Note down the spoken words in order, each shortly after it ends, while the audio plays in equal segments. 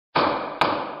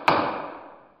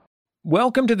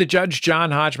Welcome to the Judge John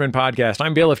Hodgman podcast.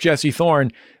 I'm bailiff Jesse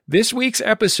Thorne. This week's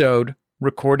episode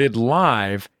recorded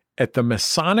live at the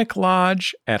Masonic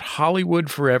Lodge at Hollywood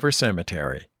Forever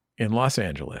Cemetery in Los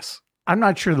Angeles. I'm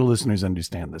not sure the listeners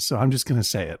understand this, so I'm just going to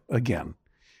say it again.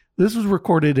 This was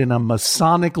recorded in a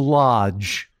Masonic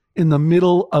Lodge in the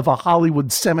middle of a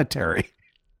Hollywood cemetery.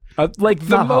 Like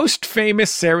the most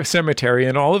famous cemetery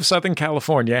in all of Southern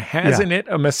California has in it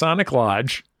a Masonic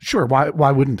Lodge. Sure,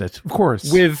 why wouldn't it? Of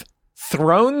course. With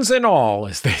thrones and all,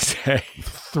 as they say.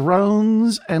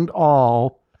 Thrones and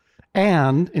all.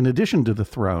 And in addition to the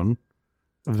throne,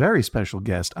 a very special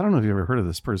guest. I don't know if you've ever heard of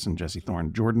this person, Jesse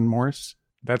Thorne. Jordan Morris.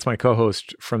 That's my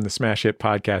co-host from the smash hit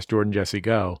podcast, Jordan Jesse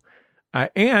Go.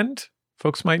 And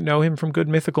folks might know him from Good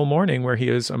Mythical Morning, where he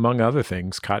is, among other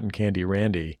things, Cotton Candy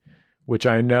Randy, which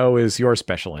I know is your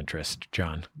special interest,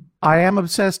 John. I am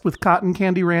obsessed with Cotton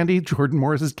Candy Randy, Jordan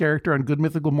Morris's character on Good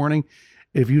Mythical Morning.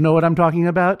 If you know what I'm talking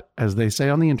about, as they say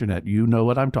on the internet, you know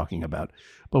what I'm talking about.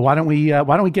 But why don't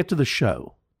we get to the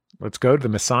show? Let's go to the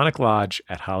Masonic Lodge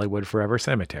at Hollywood Forever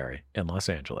Cemetery in Los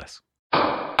Angeles.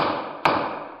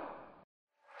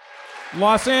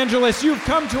 Los Angeles, you've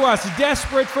come to us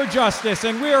desperate for justice,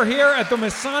 and we are here at the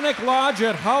Masonic Lodge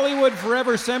at Hollywood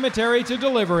Forever Cemetery to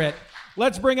deliver it.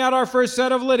 Let's bring out our first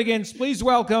set of litigants. Please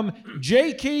welcome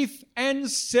J. Keith and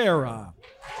Sarah.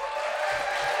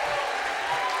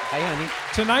 Hi, honey.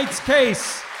 Tonight's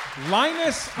case,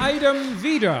 Linus Idem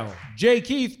Veto. J.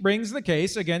 Keith brings the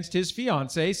case against his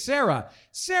fiancée, Sarah.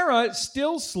 Sarah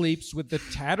still sleeps with the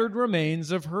tattered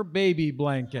remains of her baby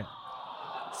blanket.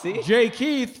 See? J.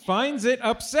 Keith finds it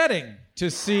upsetting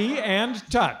to see and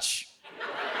touch.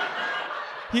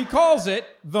 He calls it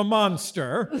the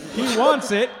monster. He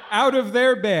wants it out of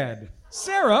their bed.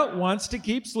 Sarah wants to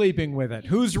keep sleeping with it.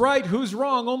 Who's right, who's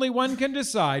wrong, only one can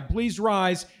decide. Please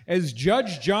rise as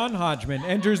Judge John Hodgman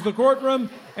enters the courtroom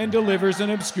and delivers an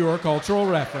obscure cultural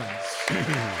reference.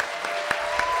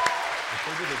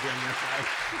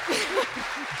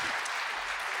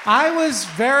 I was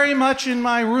very much in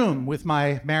my room with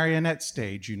my marionette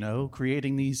stage,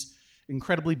 creating these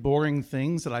incredibly boring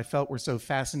things that I felt were so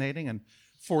fascinating and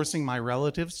forcing my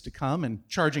relatives to come and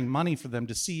charging money for them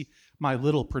to see my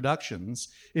little productions.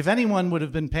 If anyone would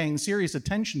have been paying serious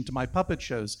attention to my puppet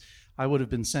shows, I would have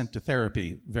been sent to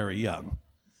therapy very young.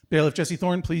 Bailiff Jesse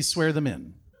Thorne, please swear them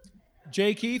in.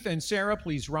 J. Keith and Sarah,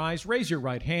 please rise. Raise your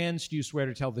right hands. Do you swear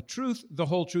to tell the truth, the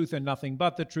whole truth, and nothing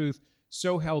but the truth?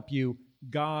 So help you,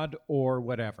 God or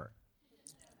whatever.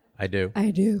 I do. I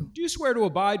do. Do you swear to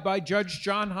abide by Judge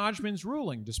John Hodgman's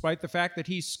ruling, despite the fact that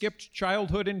he skipped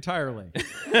childhood entirely?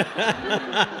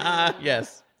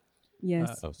 Yes.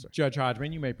 Yes. Judge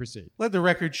Hodgman, you may proceed. Let the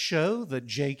record show that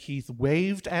J. Keith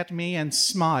waved at me and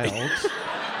smiled,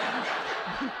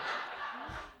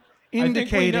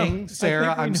 indicating,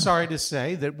 Sarah, I'm sorry to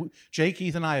say, that J.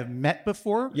 Keith and I have met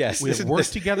before. Yes. We have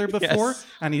worked together before, Yes.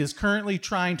 and he is currently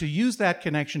trying to use that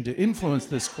connection to influence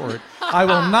this court. I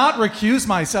will not recuse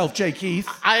myself, J. Keith.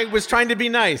 I was trying to be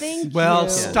nice. Thank Well, you.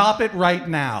 stop it right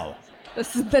now.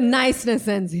 This is the niceness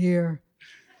ends here.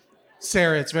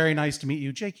 Sarah, it's very nice to meet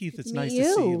you. J. Keith, it's nice to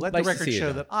see you. Let Nice the to record see you, show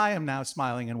though. that I am now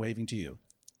smiling and waving to you.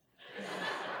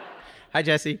 Hi,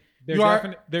 Jesse.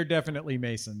 They're definitely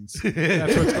Masons.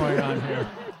 That's what's going on here.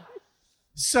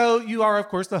 So you are, of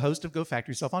course, the host of Go Fact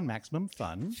Yourself on Maximum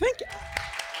Fun. Thank you.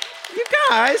 You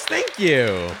guys, thank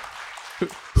you.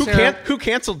 Sarah- Who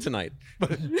canceled tonight?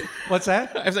 What's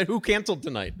that? I was like, who canceled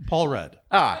tonight? Paul Rudd.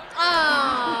 Oh.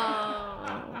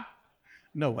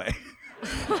 No way.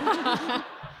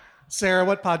 Sarah,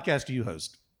 what podcast do you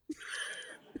host?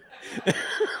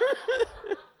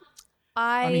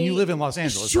 I mean, you live in Los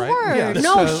Angeles, sure. right? Yeah,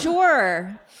 No, so-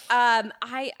 sure.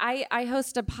 I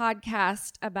host a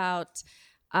podcast about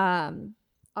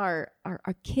our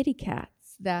kitty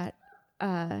cats that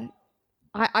I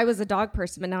was a dog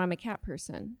person, but now I'm a cat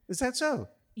person. Is that so?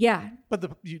 Yeah. But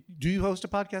do you host a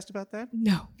podcast about that?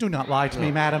 No. Do not lie to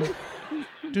me, madam.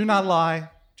 Do not lie.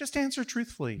 Just answer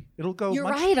truthfully. It'll go You're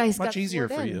much, right. I much got easier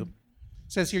sworn for in. you.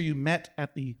 It says here you met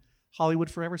at the Hollywood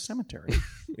Forever Cemetery.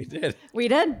 We did. We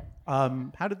did.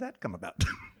 How did that come about?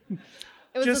 It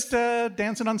was Just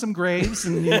dancing on some graves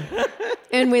and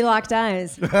and we locked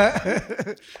eyes. It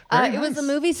Very was a nice.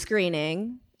 movie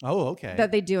screening Oh, okay.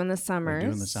 that they do in the summers. They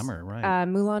do in the summer, right.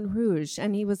 Moulin Rouge,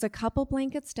 and he was a couple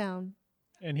blankets down.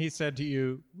 And he said to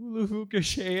you, "Voulez-vous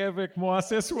coucher avec moi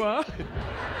ce soir?"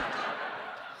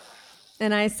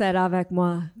 And I said, avec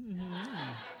moi.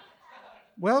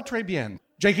 Well, très bien.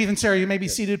 J. Keith and Sarah, you may be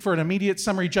seated for an immediate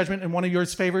summary judgment in one of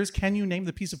yours favors. Can you name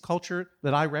the piece of culture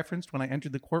that I referenced when I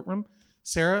entered the courtroom?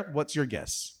 Sarah, what's your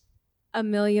guess?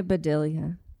 Amelia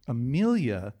Bedelia.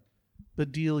 Amelia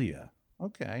Bedelia.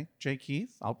 Okay. Jay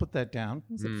Keith, I'll put that down.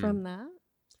 Is it from that?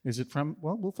 Is it from,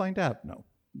 well, we'll find out. No.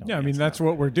 Yeah, I mean, that's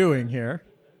what we're doing here.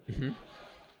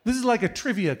 This is like a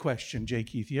trivia question, Jay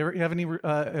Keith. You have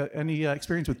any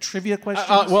experience with trivia questions?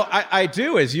 Well, I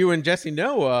do. As you and Jesse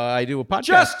know, I do a podcast.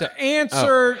 Just to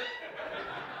answer.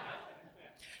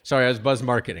 Sorry, I was buzz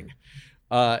marketing.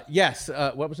 Yes.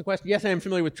 What was the question? Yes, I am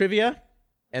familiar with trivia.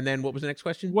 And then what was the next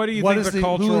question? What do you What think is the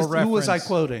cultural reference? who was I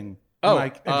quoting? Oh, when I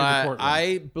entered the courtroom?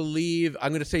 I believe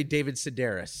I'm going to say David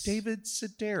Sedaris. David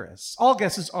Sedaris. All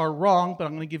guesses are wrong, but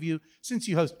I'm going to give you, since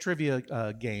you host trivia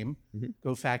game,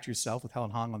 Go Fact Yourself with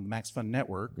Helen Hong on the Max Fun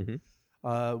Network,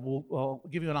 we'll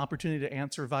give you an opportunity to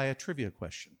answer via trivia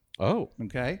question. Oh.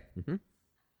 Okay?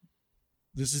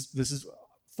 This is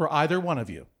for either one of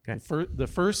you. Okay. The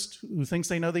first who thinks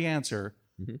they know the answer,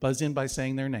 buzz in by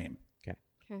saying their name. Okay.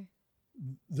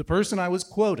 The person I was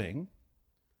quoting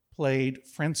played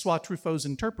Francois Truffaut's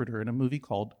interpreter in a movie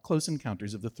called Close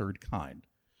Encounters of the Third Kind.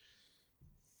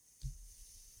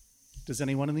 Does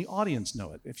anyone in the audience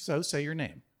know it? If so, say your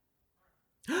name.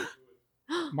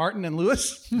 Martin and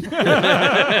Lewis?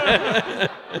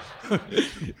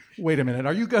 Wait a minute.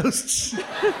 Are you ghosts?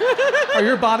 Are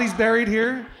your bodies buried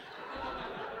here?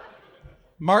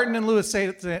 Martin and Lewis say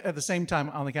it at the same time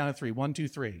on the count of three. 1, 2,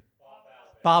 3.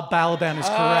 Bob Balaban is correct.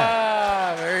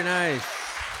 Ah, very nice.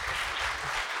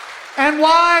 And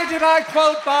why did I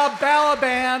quote Bob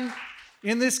Balaban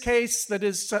in this case that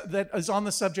is on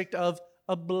the subject of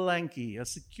a blankie, a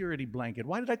security blanket?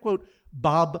 Why did I quote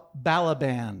Bob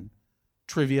Balaban?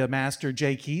 Trivia master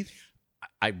Jay Keith.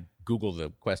 I Google the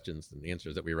questions and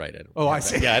answers that we write. I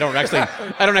see. Yeah, I don't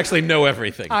actually know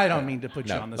everything. I don't mean to put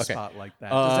you No, on the okay. spot like that.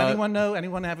 Does anyone know?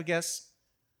 Anyone have a guess?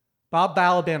 Bob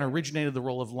Balaban originated the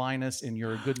role of Linus in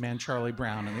You're a Good Man, Charlie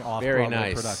Brown in the Very off-Broadway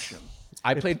nice. production.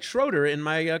 I played Schroeder in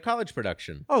my college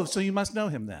production. Oh, so you must know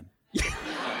him then.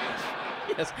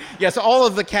 Yes, all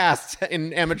of the cast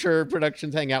in amateur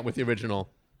productions hang out with the original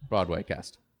Broadway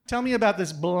cast. Tell me about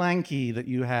this blankie that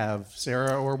you have,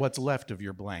 Sarah, or what's left of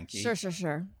your blankie.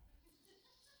 Sure.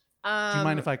 Do you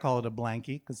mind if I call it a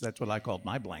blankie? Because that's what I called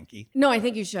my blankie. No, I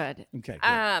think you should. Okay. Good.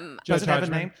 Um, Does it have a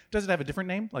Judge name? Does it have a different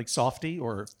name, like Softy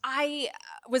or? I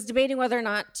was debating whether or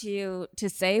not to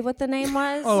say what the name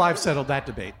was. Oh, I've settled that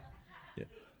debate.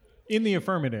 In the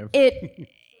affirmative. It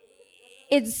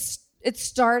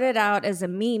started out as a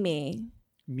Mimi.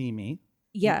 Mimi.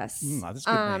 Yes. That's a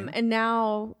good name. And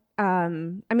now, I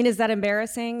mean, is that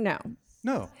embarrassing? No.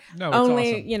 No. No, it's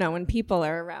Only, awesome. when people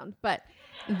are around. But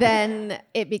then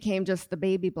it became just the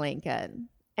baby blanket.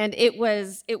 And it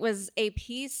was a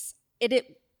piece.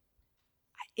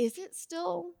 Is it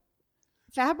still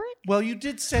fabric? Well, you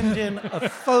did send in a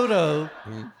photo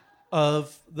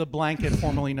of the blanket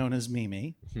formerly known as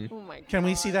Mimi. Oh my god. Can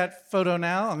we see that photo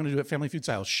now? I'm going to do it family food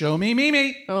style. Show me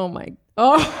Mimi. Oh my.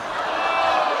 Oh.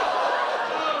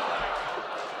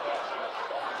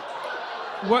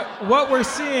 What we're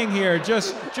seeing here,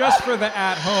 just for the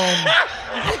at home.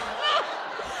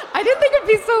 I didn't think it'd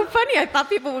be so funny. I thought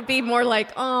people would be more like,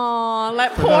 "Oh,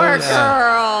 that poor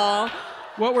girl."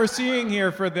 What we're seeing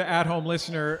here for the at home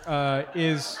listener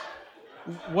is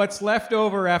what's left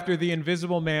over after the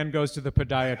Invisible Man goes to the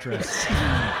podiatrist.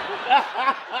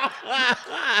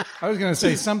 I was going to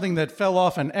say something that fell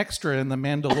off an extra in The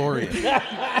Mandalorian.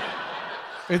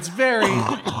 It's very...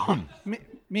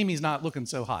 Mimi's not looking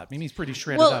so hot. Mimi's pretty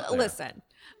shredded up Well, there. listen,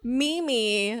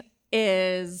 Mimi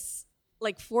is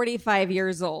like 45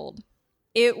 years old.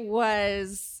 It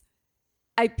was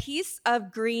a piece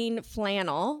of green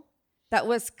flannel that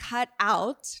was cut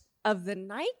out of the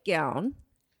nightgown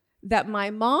that my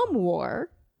mom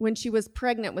wore when she was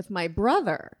pregnant with my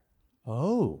brother.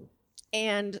 Oh.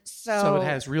 And So it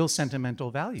has real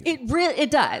sentimental value.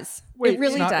 it does. Wait, it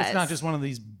really does. It's not just one of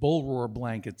these bull roar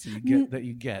blankets that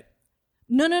you get.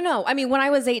 No. I mean, when I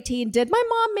was 18, did my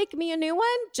mom make me a new one?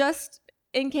 Just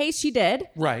in case she did.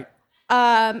 Right.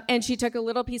 And she took a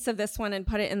little piece of this one and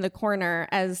put it in the corner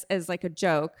as like a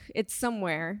joke. It's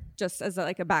somewhere just as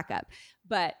like a backup.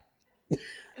 But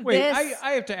Wait, this,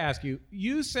 I have to ask you.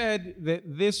 You said that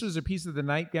this was a piece of the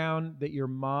nightgown that your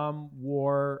mom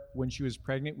wore when she was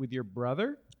pregnant with your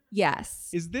brother? yes.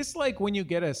 Is this like when you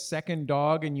get a second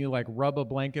dog and you like rub a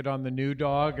blanket on the new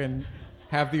dog and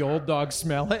have the old dog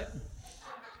smell it?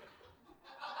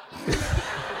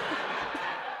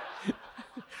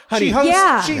 She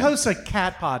Yeah. hosts a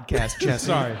cat podcast, Jesse.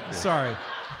 Sorry.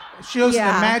 She hosts an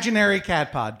Yeah. imaginary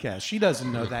cat podcast. She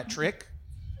doesn't know that trick.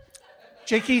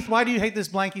 Jay Keith, why do you hate this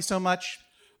blankie so much?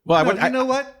 Well, No, you know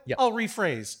what? Yeah. I'll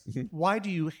rephrase. Why do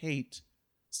you hate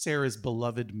Sarah's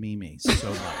beloved Mimi so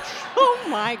much? Oh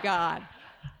my God.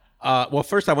 Well,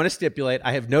 first, I want to stipulate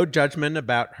I have no judgment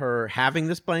about her having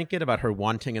this blanket, about her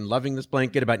wanting and loving this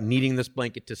blanket, about needing this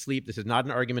blanket to sleep. This is not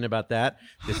an argument about that.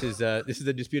 This is a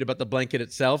dispute about the blanket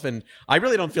itself, and I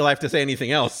really don't feel I have to say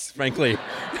anything else, frankly.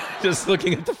 Just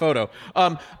looking at the photo,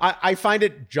 I find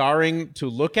it jarring to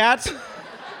look at.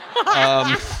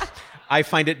 I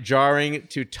find it jarring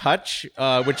to touch,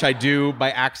 which I do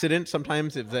by accident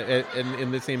sometimes in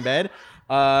the same bed.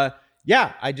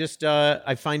 Yeah,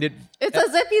 I find it... It's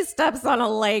as if he steps on a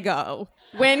Lego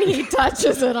when he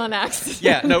touches it on accident.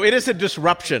 Yeah, no, it is a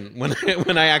disruption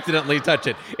when I accidentally touch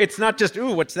it. It's not just,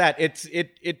 ooh, what's that?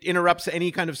 It interrupts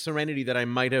any kind of serenity that I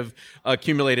might have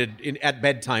accumulated at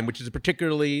bedtime, which is a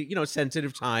particularly,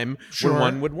 sensitive time Sure. when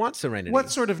one would want serenity. What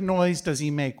sort of noise does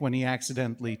he make when he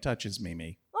accidentally touches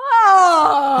Mimi?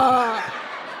 Oh!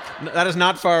 That is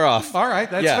not far off. All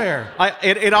right, that's Yeah. fair.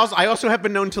 I also have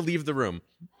been known to leave the room.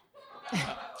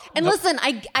 And listen,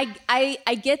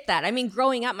 I get that. I mean,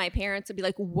 growing up, my parents would be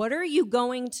like, "What are you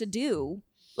going to do?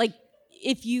 Like,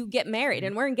 if you get married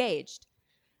and we're engaged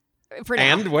for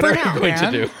now, And what for are now." you going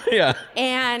to do? Yeah.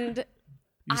 And You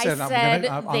I said, said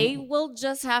I'm they will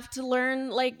just have to learn,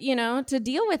 to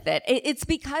deal with it. It's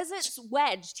because it's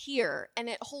wedged here and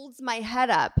it holds my head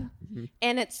up,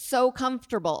 and it's so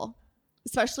comfortable,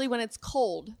 especially when it's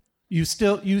cold. You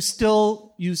still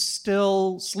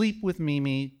sleep with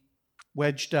Mimi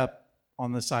wedged up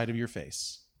on the side of your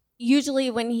face.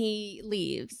 Usually when he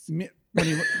leaves. When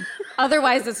he,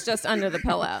 Otherwise, it's just under the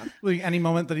pillow. any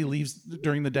moment that he leaves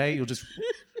during the day, you'll just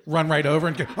run right over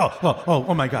and go,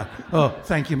 oh my God. Oh,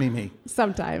 thank you, Mimi.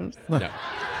 Sometimes.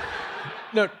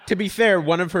 No, to be fair,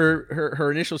 one of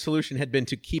her initial solution had been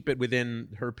to keep it within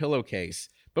her pillowcase.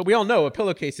 But we all know a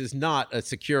pillowcase is not a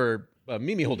secure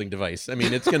Mimi holding device. I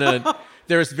mean, it's gonna.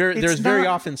 There's very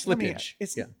often slippage.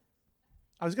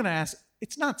 I was going to ask.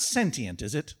 It's not sentient,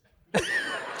 is it?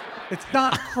 It's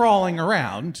not crawling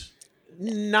around.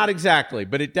 Not exactly,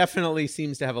 but it definitely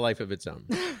seems to have a life of its own.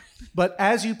 But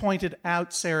as you pointed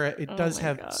out, Sarah, it does my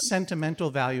have God. sentimental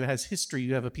value. It has history.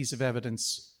 You have a piece of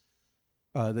evidence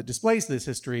that displays this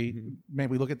history. May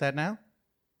we look at that now?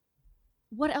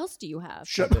 What else do you have?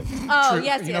 Oh,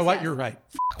 yes, You know what? You're right.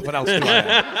 What else do I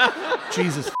have?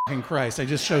 Jesus fucking Christ. I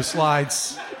just show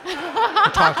slides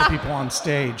to talk to people on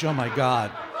stage. Oh, my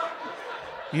God.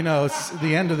 It's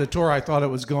the end of the tour. I thought it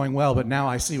was going well, but now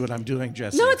I see what I'm doing,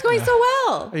 Jesse. No, it's going so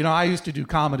well. I used to do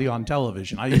comedy on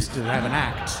television. I used to have an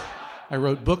act. I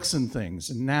wrote books and things,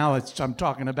 and now I'm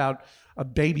talking about a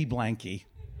baby blankie.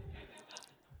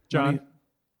 John,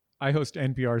 I host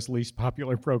NPR's least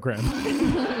popular program.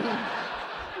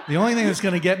 The only thing that's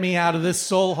going to get me out of this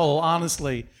soul hole,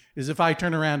 honestly, is if I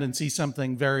turn around and see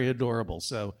something very adorable.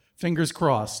 So, fingers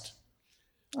crossed.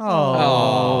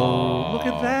 Oh, look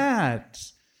at that.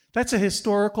 That's a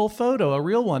historical photo, a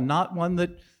real one, not one that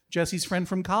Jesse's friend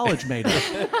from college made up.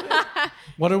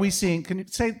 What are we seeing? Can you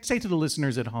say to the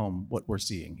listeners at home what we're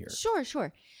seeing here?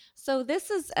 Sure. So this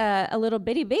is a little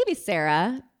bitty baby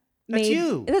Sarah. That's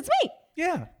you. That's me.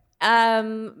 Yeah.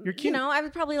 You're cute. I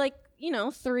was probably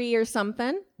 3 or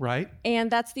something. Right.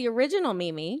 And that's the original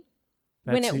Mimi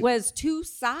when it was 2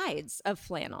 sides of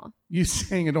flannel. You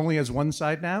saying it only has one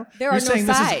side now? There You're are no saying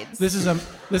sides. This is a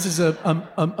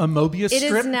Mobius It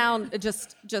strip? is now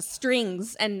just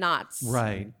strings and knots.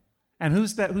 Right. And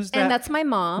who's that? And that's my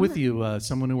mom. with you?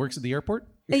 Someone who works at the airport?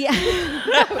 Yeah.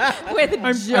 With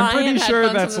I'm giant pretty sure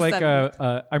headphones that's from the like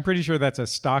 70s. I'm pretty sure that's a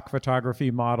stock photography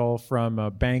model from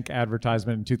a bank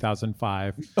advertisement in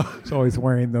 2005. It's always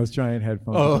wearing those giant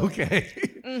headphones. Oh, okay.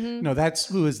 Mm-hmm. No,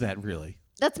 who is that really?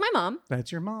 That's my mom.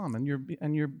 That's your mom, and you're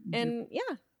And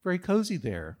yeah. very cozy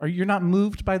there. You're not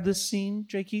moved by this scene,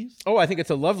 Jay Keith? Oh, I think it's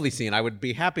a lovely scene. I would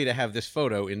be happy to have this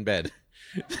photo in bed.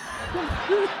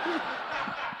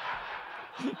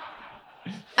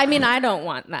 I mean, I don't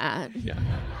want that. Yeah.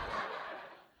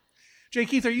 Jay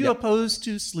Keith, are you opposed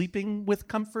to sleeping with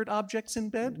comfort objects in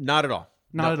bed? Not at all.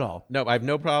 Not at all. No, I have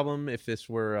no problem if this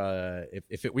were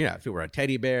if it were a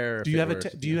teddy bear. Do you have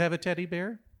a teddy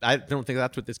bear? I don't think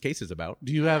that's what this case is about.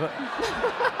 Do you have a?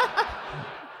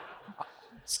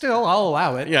 Still, I'll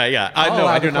allow it. Yeah. I'll No, allow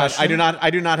I the do not. question. I do not. I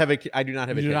do not have a. I do not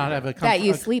have a. You do teddy not bear. have a comfort That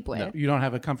you sleep with. You don't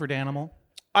have a comfort animal.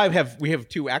 We have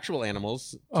 2 actual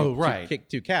animals. Right.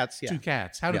 2 cats. Yeah. 2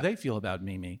 cats. How do Yeah. they feel about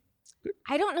Mimi?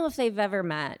 I don't know if they've ever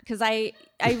met because I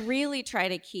really try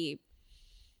to keep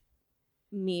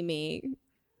Mimi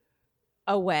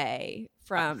away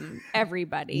from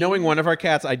everybody. Knowing one of our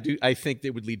cats, I think it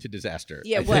would lead to disaster.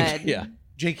 Yeah, I it think, would. Yeah.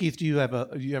 Jay Keith, do you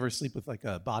ever sleep with like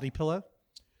a body pillow?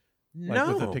 Like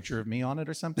No. with a picture of me on it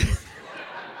or something?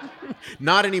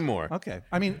 Not anymore. Okay.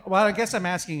 I mean, what I guess I'm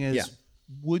asking is, Yeah.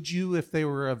 would you if they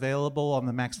were available on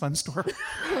the Max Fun store?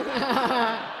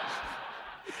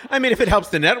 I mean, if it helps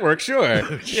the network,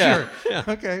 sure. Sure. Yeah.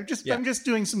 Okay. I'm just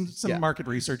doing some market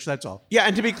research. That's all. Yeah,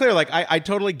 and to be clear, like I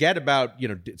totally get about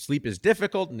sleep is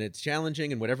difficult and it's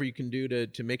challenging and whatever you can do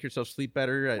to make yourself sleep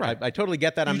better. Right. I totally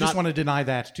get that. You just want to deny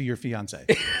that to your fiance.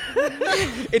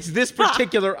 It's this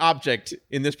particular object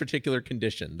in this particular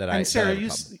condition that I. And Sarah, that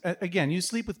I have a problem. you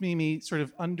sleep with Mimi sort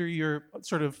of under your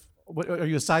What, are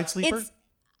you a side sleeper? It's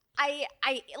I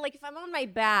like if I'm on my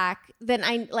back, then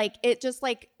I like it just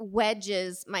like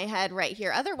wedges my head right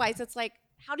here. Otherwise, it's like,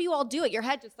 how do you all do it? Your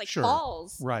head just like Sure.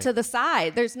 falls Right. to the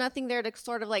side. There's nothing there to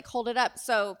sort of like hold it up.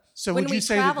 So when would we you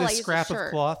say travel, that I this use a scrap of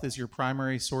shirt. cloth is your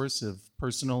primary source of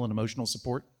personal and emotional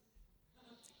support?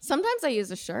 Sometimes I use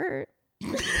a shirt.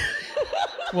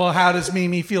 Well, how does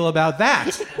Mimi feel about that?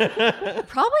 Probably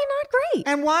not great.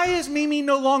 And why is Mimi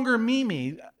no longer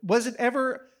Mimi? Was it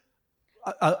ever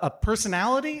a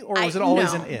personality, or was it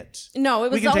always no. an it? No,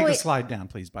 it was We can take the always slide down,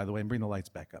 please, by the way, and bring the lights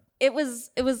back up. it was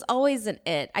always an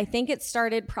it. I think it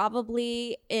started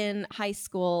probably in high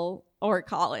school or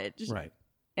college. Right.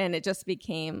 And it just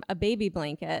became a baby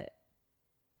blanket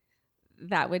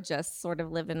that would just sort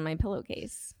of live in my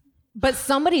pillowcase. But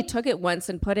somebody took it once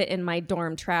and put it in my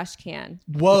dorm trash can.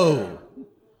 Whoa.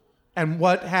 And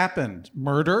what happened?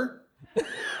 Murder?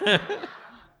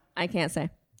 I can't say.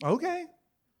 Okay.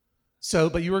 So,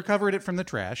 but you recovered it from the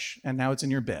trash, and now it's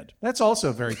in your bed. That's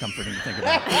also very comforting to think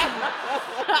about.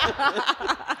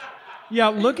 Yeah,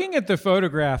 looking at the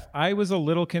photograph, I was a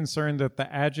little concerned that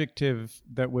the adjective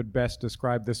that would best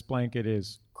describe this blanket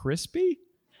is crispy.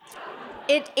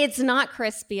 It's not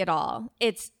crispy at all.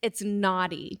 It's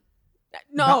naughty.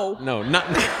 No, No, not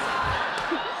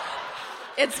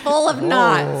it's full of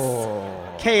knots.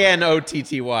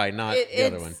 KNOTTY, not the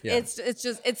other one. Yeah.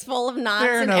 It's full of knots,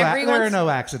 There are, and there are everyone's. no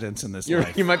accidents in this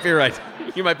life. You might be right.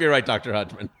 You might be right, Dr.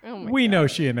 Hodgman. We know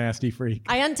she a nasty freak.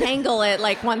 I untangle it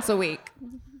like once a week.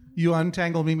 You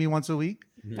untangle Mimi once a week?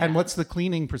 And what's the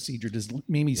cleaning procedure? Does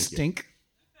Mimi stink?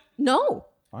 No,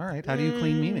 All right. How do you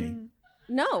clean Mimi?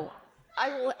 no.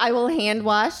 I will hand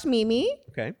wash Mimi.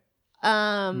 Okay.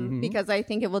 Because I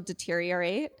think it will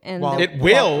deteriorate. And Well, It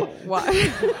will.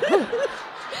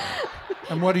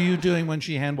 And what are you doing when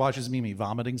she hand washes Mimi?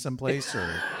 Vomiting someplace? Or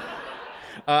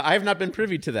I have not been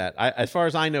privy to that. As far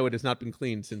as I know, it has not been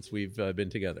cleaned since we've been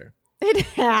together. It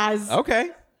has. Okay.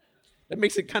 That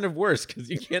makes it kind of worse because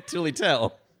you can't really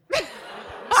tell.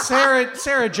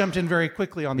 Sarah jumped in very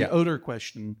quickly on the Yeah. odor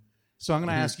question. So I'm going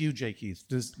to ask you, Jay Keith.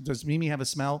 Does Mimi have a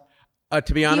smell?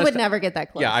 To be You honest, would never get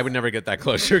that close. yeah, I would never get that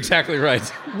close. You're exactly right.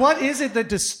 What is it that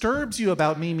disturbs you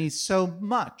about Mimi so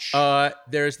much?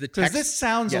 There's the Because text. this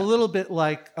sounds Yeah. a little bit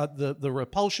like the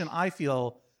repulsion I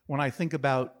feel when I think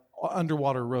about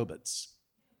underwater robots.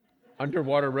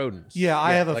 Underwater rodents. Yeah,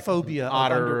 I have a like phobia of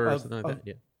otter or of- something like of- that.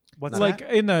 Yeah. What's Like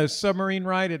that? in the submarine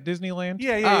ride at Disneyland.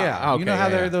 Yeah. Ah, You know okay, how yeah,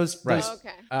 there are yeah. those, Right. those Oh,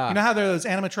 okay. you know how there are those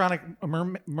animatronic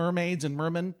mermaids and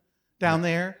mermen down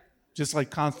there, just like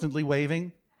constantly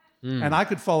waving? And I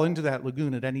could fall into that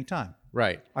lagoon at any time.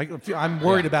 Right. I'm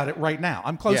worried about it right now.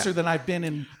 I'm closer Yeah. than I've been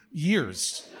in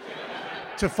years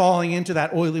to falling into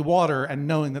that oily water and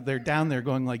knowing that they're down there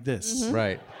going like this.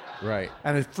 Right. Right.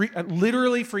 And it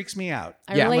literally freaks me out.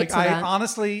 I Yeah. relate Like to I that.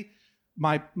 honestly,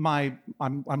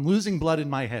 I'm losing blood in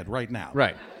my head right now.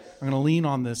 Right. I'm going to lean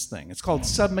on this thing. It's called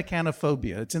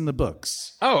submechanophobia. It's in the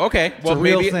books. Oh, okay. Well, a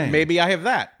real maybe thing. maybe I have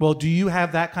that. Well, do you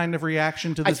have that kind of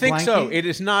reaction to I this think so. blankie? It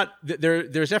is not.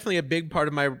 There's definitely a big part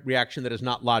of my reaction that is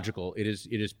not logical. It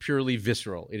is purely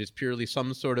visceral. It is purely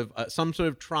some sort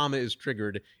of trauma is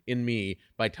triggered in me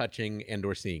by touching and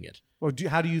or seeing it. Or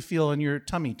how do you feel in your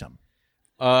tummy tum?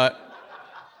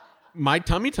 My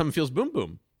tummy feels boom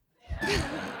boom.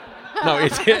 No,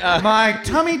 it's My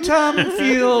tummy tum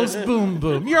feels boom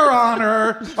boom. Your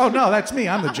Honor. Oh no, that's me.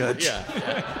 I'm the judge.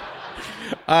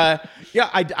 yeah.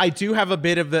 I do have a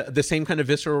bit of the same kind of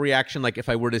visceral reaction, like if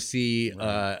I were to see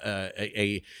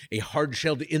a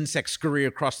hard-shelled insect scurry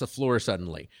across the floor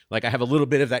suddenly. Like I have a little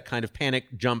bit of that kind of panic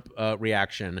jump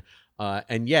reaction,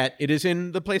 and yet it is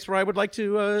in the place where I would like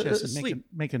to Jesse, sleep.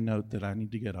 make a note that I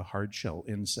need to get a hard shell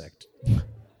insect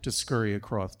to scurry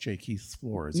across Jay Keith's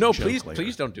floor. As a No, joke please, later.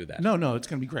 please don't do that. No, it's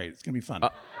going to be great. It's going to be fun.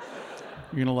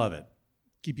 You're going to love it.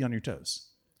 Keep you on your toes.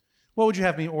 What would you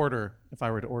have me order if I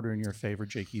were to order in your favor,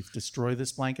 Jay Keith? Destroy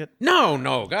this blanket? No,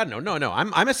 God, no.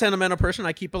 I'm a sentimental person.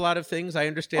 I keep a lot of things. I Oh,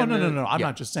 understand. no. I'm yeah.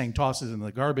 not just saying toss it in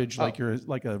the garbage like you're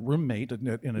like a roommate in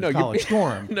a No, college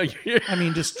dorm. No, you're. I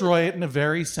mean, destroy it in a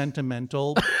very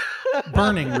sentimental,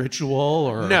 burning ritual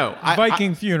or No,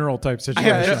 Viking funeral type situation.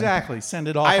 Yeah, exactly. Send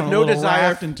it off I have on a no little desire-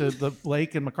 raft into the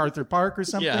lake in MacArthur Park or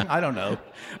something. Yeah. I don't know.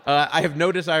 I have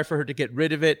no desire for her to get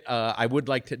rid of it. I would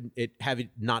like to have it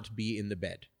not be in the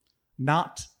bed.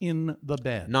 Not in the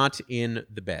bed. Not in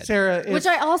the bed. Sarah, if, Which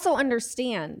I also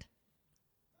understand.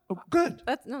 oh, good,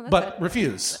 That's but it.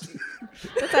 refuse.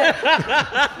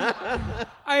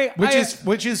 I,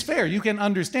 Which is fair. You can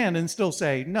understand and still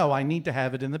say, no, I need to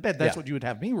have it in the bed. That's Yeah. what you would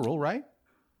have me rule, right?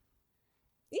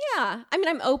 Yeah, I mean,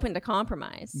 I'm open to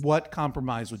compromise. What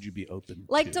compromise would you be open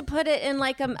Like to put it in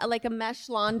like a mesh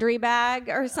laundry bag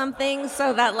or something,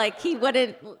 so that like he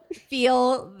wouldn't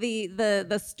feel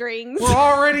the strings. We're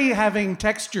already having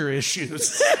texture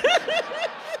issues.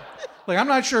 Like, I'm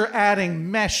not sure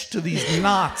adding mesh to these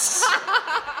knots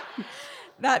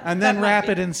and then wrap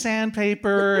it in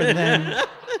sandpaper and then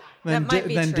might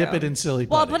be dip true. it in silly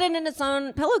Well, putty. put it in its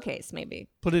own pillowcase, maybe.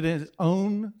 Put it in its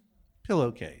own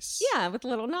pillowcase. Yeah, with a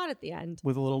little knot at the end.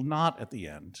 With a little knot at the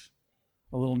end.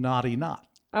 A little knotty knot.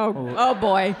 Oh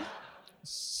boy.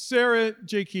 Sarah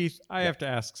J. Keith, I have to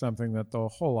ask something that the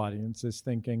whole audience is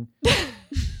thinking.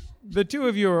 The two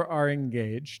of you are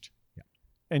engaged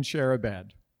and share a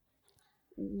bed.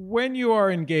 When you are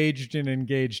engaged in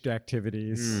engaged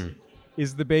activities,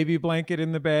 is the baby blanket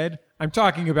in the bed? I'm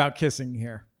talking about kissing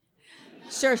here.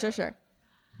 Sure.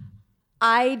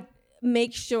 I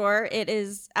make sure it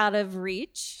is out of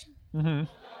reach. Do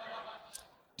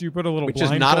you put a little Which is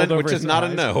blindfold not a, over which is his not a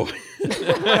eyes? no.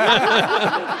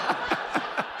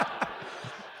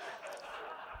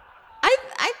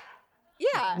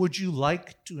 Yeah. Would you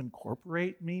like to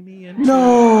incorporate Mimi into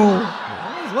No.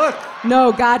 Look,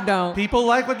 No, God, no. people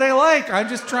like what they like. I'm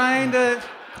just trying to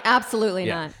Absolutely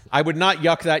not. I would not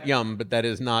yuck that yum, but that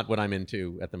is not what I'm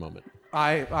into at the moment.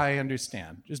 I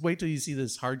understand. Just wait till you see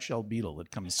this hard-shelled beetle that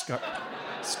comes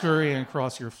scurrying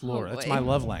across your floor. Oh, That's boy. my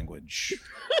love language.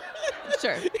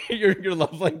 Sure. Your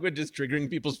love language is triggering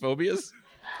people's phobias?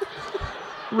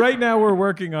 Right now, we're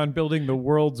working on building the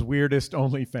world's weirdest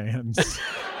OnlyFans.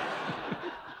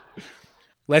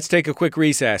 Let's take a quick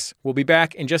recess. We'll be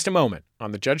back in just a moment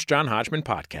on the Judge John Hodgman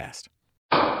podcast.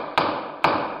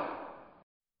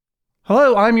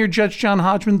 Hello, I'm your Judge John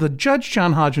Hodgman. The Judge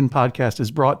John Hodgman podcast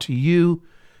is brought to you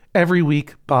every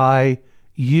week by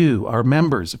you, our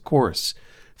members, of course.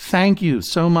 Thank you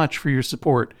so much for your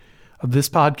support of this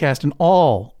podcast and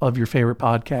all of your favorite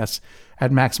podcasts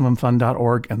at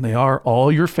MaximumFun.org, and they are all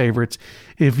your favorites.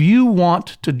 If you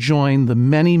want to join the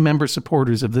many member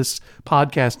supporters of this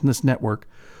podcast and this network,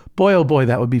 boy, oh boy,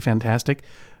 that would be fantastic.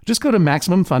 Just go to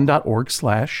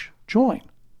MaximumFun.org/join.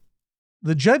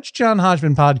 The Judge John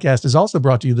Hodgman podcast is also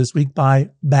brought to you this week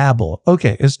by Babbel.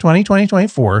 Okay, it's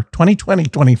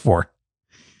 2024.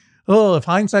 Oh, if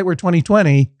hindsight were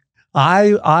 2020,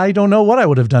 I don't know what I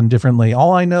would have done differently.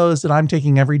 All I know is that I'm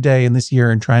taking every day in this year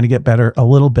and trying to get better a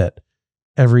little bit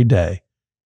every day.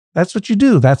 That's what you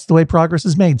do. That's the way progress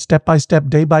is made, step by step,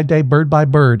 day by day, bird by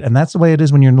bird. And that's the way it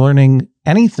is when you're learning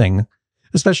anything,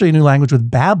 especially a new language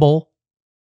with Babbel.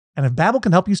 And if Babbel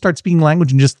can help you start speaking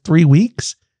language in just 3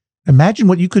 weeks, imagine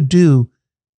what you could do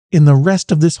in the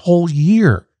rest of this whole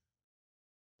year.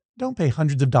 Don't pay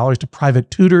hundreds of dollars to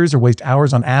private tutors or waste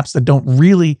hours on apps that don't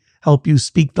really help you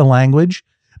speak the language.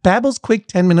 Babbel's quick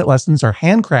 10-minute lessons are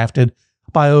handcrafted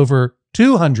by over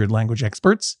 200 language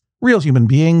experts, real human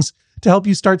beings, to help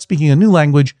you start speaking a new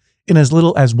language in as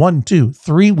little as 1, 2,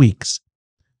 3 weeks.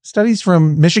 Studies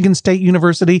from Michigan State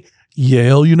University,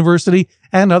 Yale University,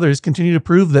 and others continue to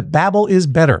prove that Babbel is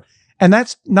better. And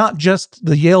that's not just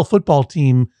the Yale football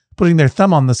team putting their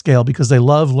thumb on the scale because they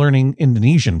love learning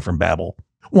Indonesian from Babbel.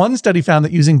 One study found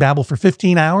that using Babbel for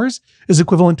 15 hours is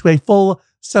equivalent to a full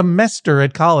semester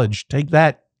at college. Take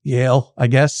that, Yale, I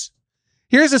guess.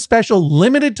 Here's a special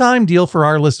limited time deal for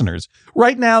our listeners.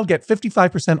 Right now, get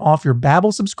 55% off your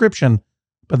Babbel subscription,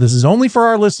 but this is only for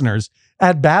our listeners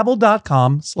at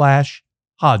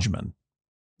babbel.com/Hodgman.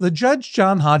 The Judge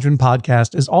John Hodgman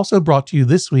podcast is also brought to you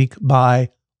this week by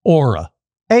Aura.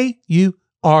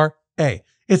 A-U-R-A.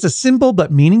 It's a simple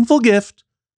but meaningful gift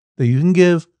that you can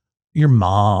give your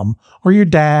mom or your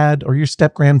dad or your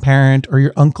step-grandparent or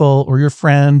your uncle or your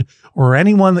friend or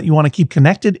anyone that you want to keep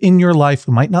connected in your life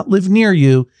who might not live near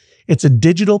you. It's a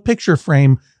digital picture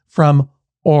frame from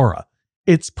Aura.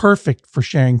 It's perfect for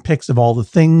sharing pics of all the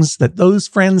things that those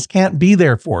friends can't be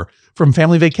there for, from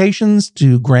family vacations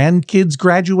to grandkids'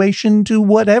 graduation to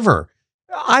whatever.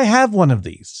 I have one of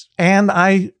these, and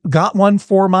I got one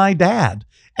for my dad,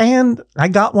 and I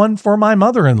got one for my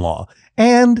mother-in-law,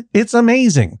 and it's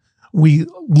amazing. We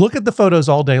look at the photos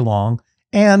all day long,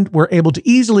 and we're able to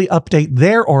easily update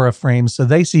their Aura frames so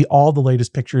they see all the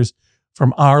latest pictures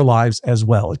from our lives as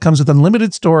well. It comes with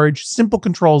unlimited storage, simple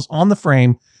controls on the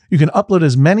frame. You can upload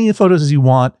as many photos as you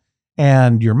want,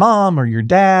 and your mom or your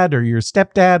dad or your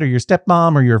stepdad or your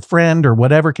stepmom or your friend or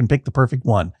whatever can pick the perfect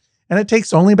one. And it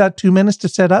takes only about 2 minutes to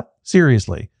set up.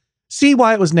 Seriously. See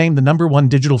why it was named the #1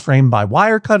 digital frame by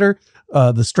Wirecutter,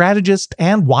 The Strategist,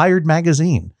 and Wired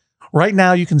Magazine. Right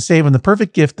now, you can save on the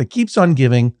perfect gift that keeps on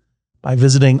giving by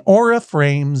visiting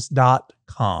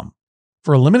auraframes.com.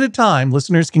 For a limited time,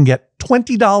 listeners can get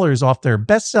 $20 off their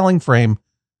best-selling frame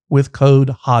with code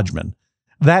Hodgman.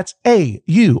 That's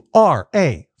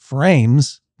AURA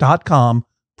frames.com,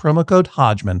 promo code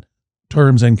Hodgman.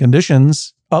 Terms and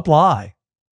conditions apply.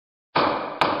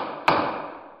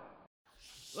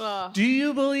 Do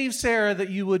you believe, Sarah, that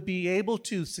you would be able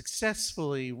to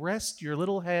successfully rest your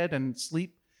little head and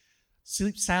sleep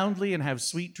soundly and have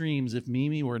sweet dreams if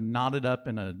Mimi were knotted up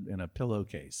in a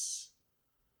pillowcase?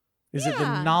 Is it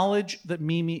the knowledge that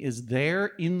Mimi is there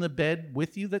in the bed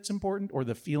with you that's important, or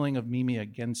the feeling of Mimi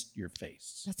against your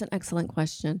face? That's an excellent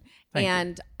question. Thank you.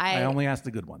 And I only ask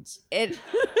the good ones.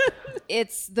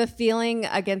 It's the feeling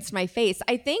against my face.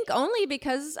 I think only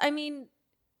because,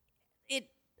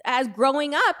 as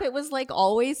growing up, it was like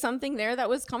always something there that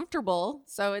was comfortable.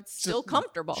 So it's still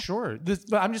comfortable. Sure.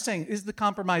 But I'm just saying, is the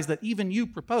compromise that even you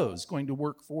propose going to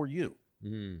work for you?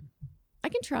 I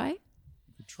can try.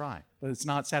 You could try, but it's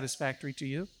not satisfactory to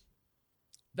you?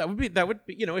 That would be,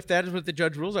 if that is what the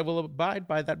judge rules, I will abide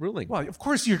by that ruling. Well, of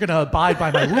course you're going to abide by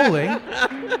my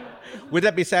ruling. Would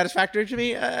that be satisfactory to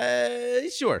me?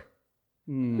 Sure.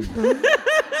 Let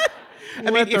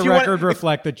the record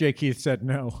reflect that Jay Keith said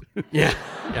no. Yeah.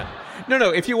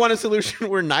 No. If you want a solution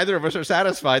where neither of us are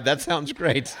satisfied, that sounds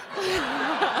great.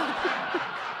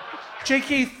 Jay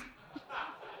Keith,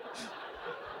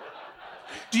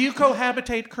 do you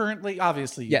cohabitate currently?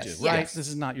 Obviously you Yes. do, right?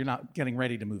 Yes. You're not getting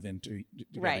ready to move into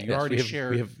together. Right. You already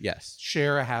share Yes.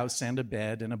 share a house and a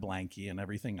bed and a blankie and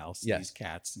everything else, Yes. these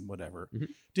cats and whatever.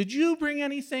 Did you bring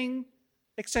anything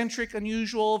eccentric,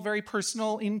 unusual, very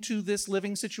personal into this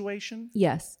living situation?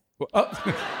 Yes.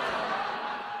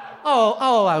 I'll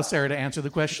allow Sarah to answer the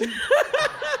question.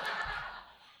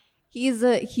 He's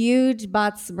a huge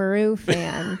Batsmaru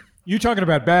fan. You talking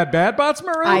about bad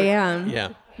Botsmaru? I am. Yeah.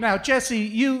 Now, Jesse,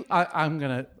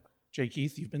 Jay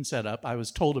Keith, you've been set up. I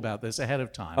was told about this ahead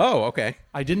of time. Oh, okay.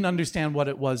 I didn't understand what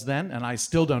it was then, and I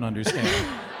still don't understand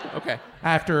Okay.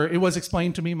 after it was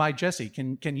explained to me by Jesse.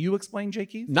 Can you explain, Jay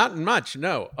Keith? Not much,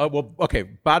 no. Okay.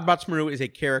 Bod Batsmaru is a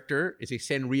character, is a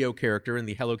Sanrio character in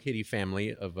the Hello Kitty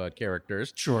family of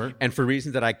characters. Sure. And for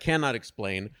reasons that I cannot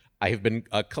explain, I have been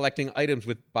collecting items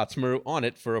with Batsmaru on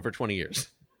it for over 20 years.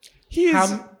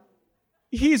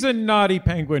 He's a naughty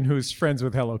penguin who's friends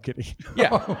with Hello Kitty.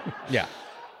 Yeah. Yeah.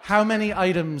 How many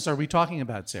items are we talking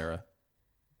about, Sarah?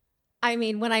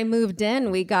 When I moved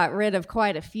in, we got rid of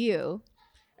quite a few.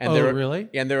 And Really?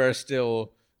 And there are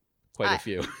still quite a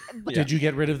few. Did you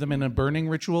get rid of them in a burning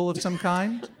ritual of some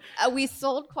kind? We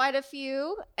sold quite a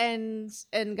few and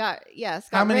got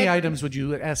How many rid- items would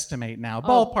you estimate now?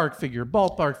 Ballpark figure.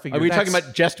 Are we talking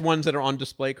about just ones that are on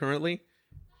display currently?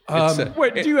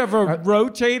 Wait, do you have a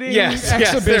rotating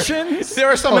exhibition? There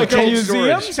are some Like a cold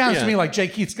museum? storage. Sounds to me like Jay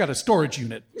Keith's got a storage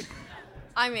unit.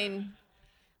 I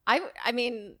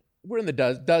We're in the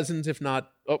dozens, if not.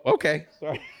 Oh, okay.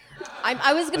 Sorry.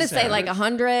 I was going to say like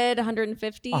 100,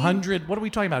 150. 100. What are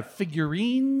we talking about?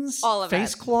 Figurines? All of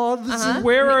face it. cloths?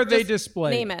 Where are they Just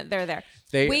displayed? Name it. They're there.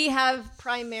 We have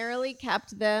primarily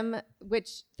kept them,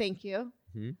 thank you,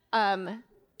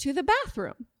 to the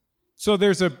bathroom. So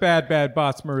there's a bad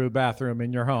Botsmaru bathroom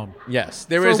in your home. Yes,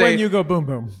 For when you go boom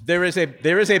boom. There is a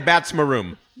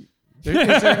Batsmaroom.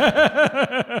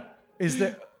 Is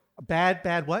there a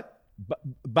bad what?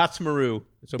 Batsmaru.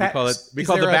 So we call it. We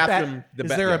call the bathroom. Is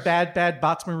there a bad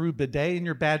Batsmaru bidet in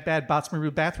your bad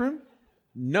Batsmaru bathroom?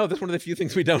 No, that's one of the few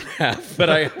things we don't have.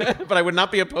 But I would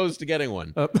not be opposed to getting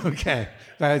one. Okay,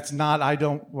 that's not.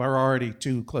 We're already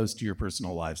too close to your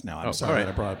personal lives now. I'm sorry all right.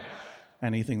 that I brought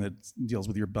anything that deals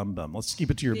with your bum. Let's keep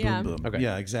it to your boom boom. Okay.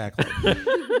 Yeah, exactly.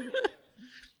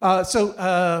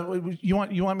 So you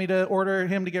want me to order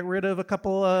him to get rid of a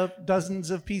couple dozens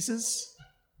of pieces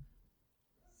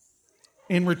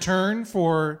in return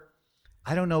for,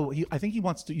 I don't know. I think he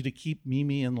wants you to keep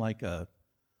Mimi in like a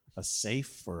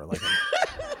safe or like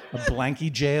a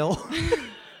blankie jail.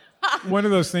 One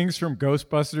of those things from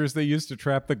Ghostbusters they used to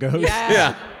trap the ghost.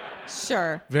 Yeah.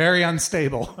 Sure. Very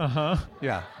unstable.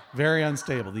 Yeah, very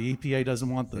unstable. The EPA doesn't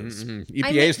want those.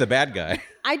 EPA is the bad guy.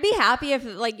 I'd be happy if,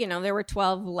 there were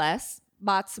 12 less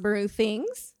Batsmaru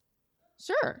things.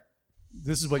 Sure.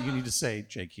 This is what you need to say,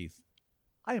 Jay Keith.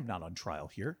 I am not on trial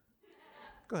here.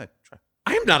 Go ahead, try.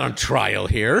 I am not on trial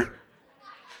here.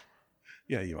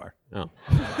 Yeah, you are. Oh.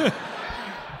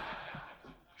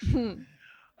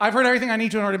 I've heard everything I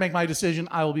need to in order to make my decision.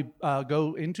 I will be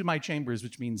go into my chambers,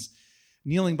 which means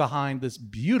kneeling behind this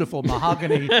beautiful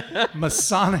mahogany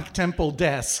Masonic temple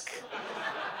desk.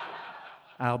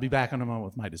 I'll be back in a moment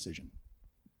with my decision.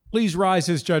 Please rise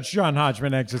as Judge John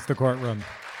Hodgman exits the courtroom.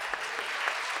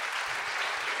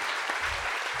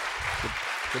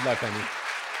 Good luck, honey.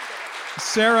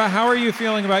 Sarah, how are you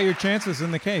feeling about your chances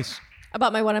in the case?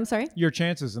 About my what? I'm sorry? Your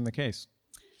chances in the case.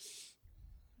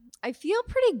 I feel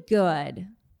pretty good.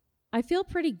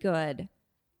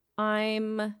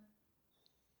 I'm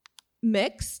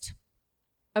mixed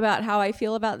about how I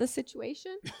feel about this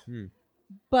situation,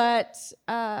 but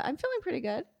I'm feeling pretty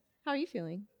good. How are you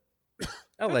feeling?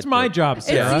 That's my job,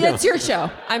 Sarah. That's your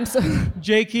show. I'm so.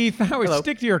 Jay Keith,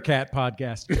 stick to your cat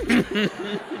podcast.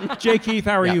 Jay Keith,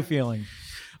 how are you feeling?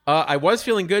 I was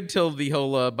feeling good till the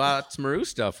whole Bots Maru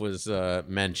stuff was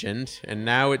mentioned, and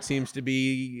now it seems to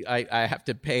be I have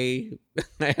to pay.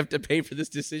 I have to pay for this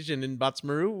decision in Bots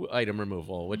Maru item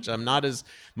removal, which I'm not as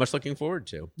much looking forward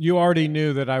to. You already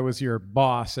knew that I was your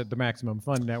boss at the Maximum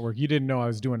Fun Network. You didn't know I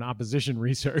was doing opposition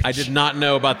research. I did not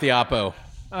know about the Oppo.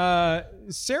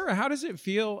 Sarah, how does it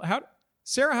feel?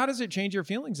 Sarah, how does it change your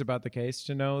feelings about the case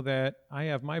to know that I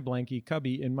have my blankie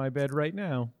cubby in my bed right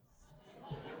now?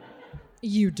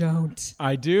 You don't.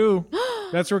 I do.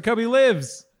 That's where cubby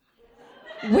lives.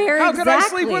 Where How exactly? could I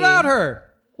sleep without her?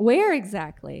 Where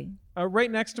exactly? Right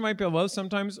next to my pillow,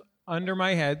 sometimes under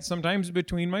my head, sometimes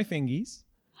between my fingies.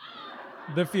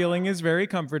 The feeling is very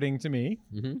comforting to me.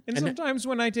 Mm-hmm. And sometimes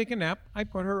when I take a nap, I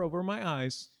put her over my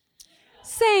eyes.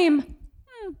 Same.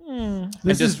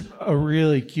 This is a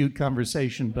really cute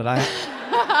conversation, but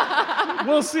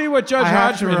we'll see what Judge I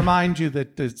have Hodgman... to remind you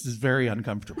that this is very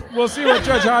uncomfortable. We'll see what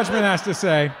Judge Hodgman has to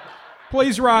say.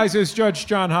 Please rise as Judge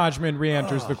John Hodgman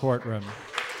re-enters the courtroom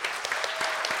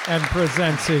and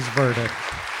presents his verdict.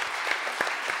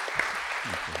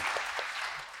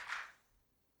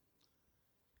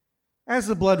 As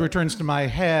the blood returns to my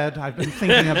head, I've been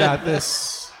thinking about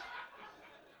this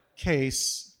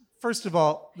case. First of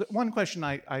all, the one question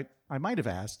I might have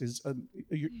asked is,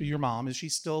 your mom, is she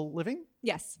still living?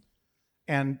 Yes.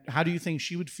 And how do you think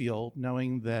she would feel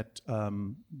knowing that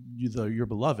your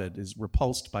beloved is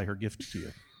repulsed by her gift to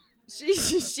you?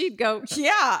 She'd go,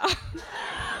 yeah.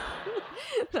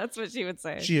 That's what she would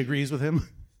say. She agrees with him?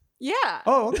 Yeah.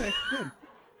 Oh, okay, good.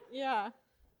 Yeah.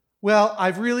 Well,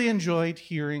 I've really enjoyed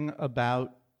hearing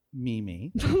about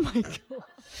Mimi. Oh my God.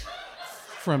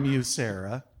 From you,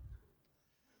 Sarah.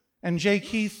 And Jay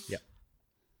Keith, yep.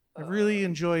 I've really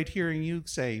enjoyed hearing you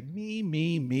say, me,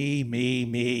 me, me, me,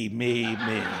 me, me,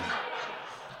 me.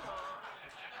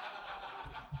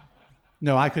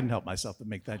 No, I couldn't help myself but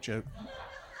make that joke.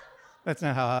 That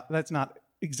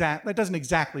doesn't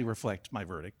exactly reflect my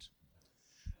verdict.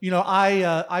 You know, I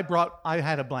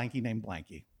had a Blanky named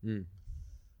Blanky.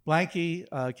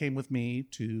 Blanky came with me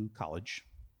to college.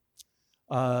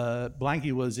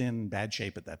 Blanky was in bad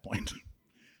shape at that point.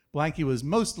 Blanky was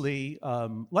mostly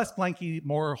less Blanky,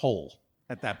 more whole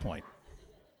at that point.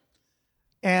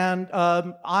 And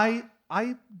I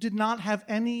did not have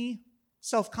any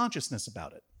self-consciousness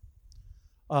about it.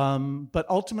 But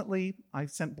ultimately, I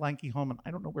sent Blanky home, and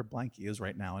I don't know where Blanky is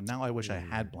right now, and now I wish I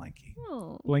had Blanky.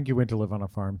 Oh. Blanky went to live on a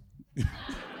farm.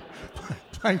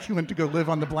 Blanky went to go live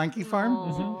on the Blanky farm?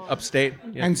 Mm-hmm. Upstate.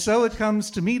 Yeah. And so it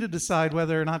comes to me to decide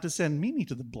whether or not to send Mimi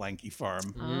to the Blanky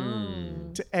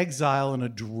farm. To exile in a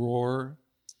drawer.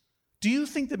 Do you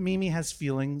think that Mimi has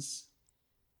feelings?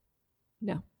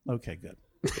 No. Okay, good.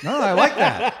 No, I like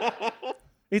that.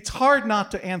 It's hard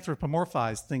not to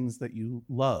anthropomorphize things that you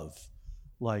love,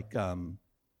 like a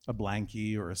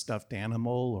Blanky or a stuffed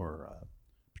animal or a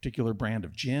particular brand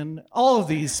of gin. All of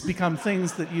these become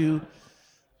things that you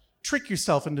trick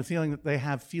yourself into feeling that they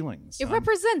have feelings. It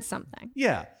represents something.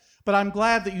 Yeah, but I'm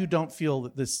glad that you don't feel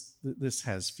that this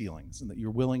has feelings and that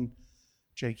you're willing,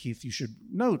 Jay Keith, you should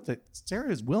note that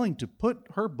Sarah is willing to put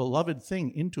her beloved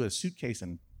thing into a suitcase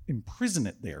and imprison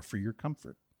it there for your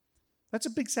comfort. That's a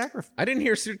big sacrifice. I didn't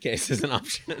hear suitcase as an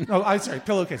option. Oh, I'm sorry.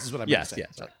 Pillowcase is what I meant to say.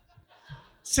 Yes.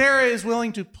 Sarah is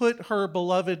willing to put her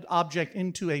beloved object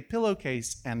into a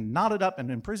pillowcase and knot it up and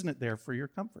imprison it there for your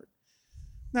comfort.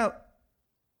 Now,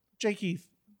 Jay Keith,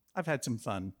 I've had some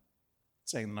fun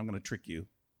saying that I'm going to trick you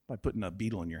by putting a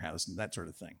beetle in your house and that sort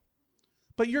of thing.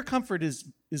 But your comfort is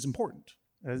important.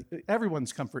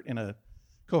 Everyone's comfort in a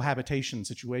cohabitation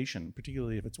situation,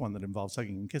 particularly if it's one that involves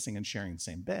hugging and kissing and sharing the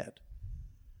same bed,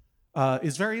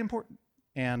 is very important.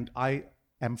 And I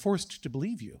am forced to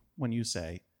believe you when you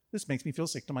say, this makes me feel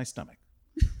sick to my stomach.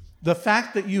 The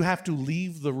fact that you have to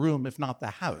leave the room, if not the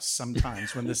house,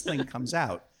 sometimes when this thing comes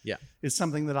out, is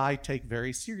something that I take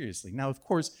very seriously. Now, of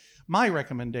course, my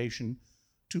recommendation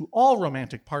to all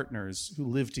romantic partners who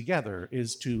live together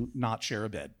is to not share a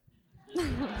bed.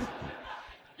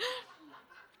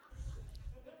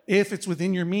 If it's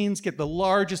within your means, get the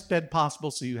largest bed possible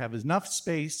so you have enough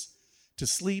space to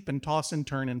sleep and toss and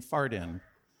turn and fart in.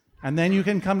 And then you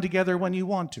can come together when you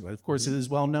want to. Of course, it is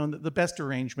well known that the best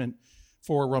arrangement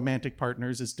for romantic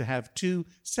partners is to have 2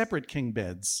 separate king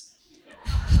beds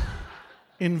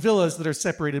in villas that are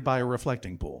separated by a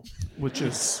reflecting pool, which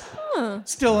is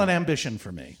still an ambition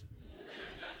for me.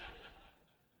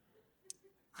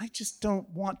 I just don't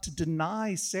want to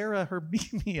deny Sarah her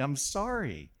Mimi. I'm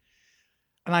sorry.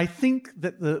 And I think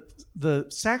that the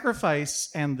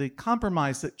sacrifice and the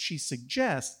compromise that she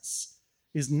suggests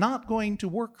is not going to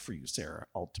work for you, Sarah,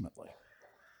 ultimately.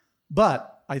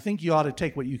 But I think you ought to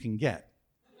take what you can get.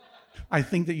 I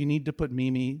think that you need to put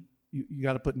Mimi, you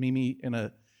got to put Mimi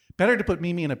better to put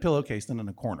Mimi in a pillowcase than in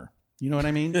a corner. You know what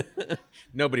I mean?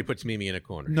 Nobody puts Mimi in a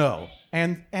corner. No.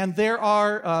 And there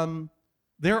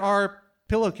are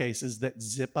pillowcases that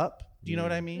zip up. Do you know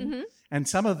what I mean? Mm-hmm. And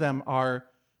some of them are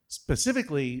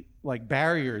specifically like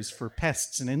barriers for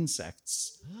pests and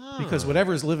insects because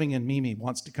whatever's living in Mimi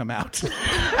wants to come out.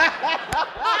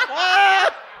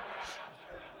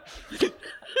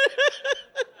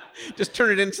 Just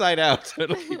turn it inside out.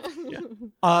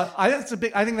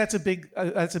 I think that's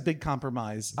a big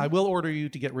compromise. I will order you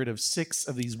to get rid of 6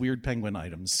 of these weird penguin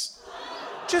items.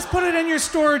 Just put it in your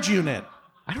storage unit.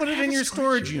 Put it in your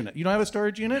storage unit. You don't have a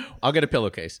storage unit? I'll get a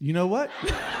pillowcase. You know what?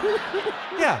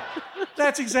 Yeah,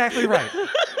 that's exactly right.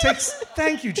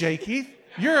 Thank you, Jay Keith.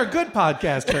 You're a good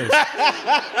podcast host.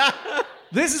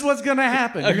 This is what's going to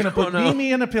happen. You're going to put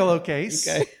Mimi in a pillowcase.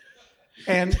 Okay.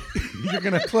 And you're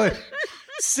going to put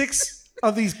 6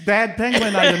 of these bad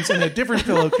penguin items in a different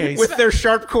pillowcase. With their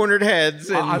sharp-cornered heads.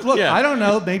 And, I don't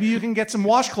know. Maybe you can get some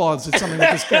washcloths or something with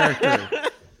this character.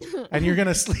 And you're going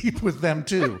to sleep with them,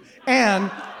 too.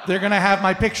 And they're going to have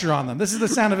my picture on them. This is the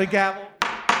sound of a gavel.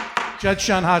 Judge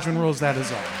John Hodgman rules, that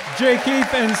is all. Jay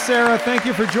Keith and Sarah, thank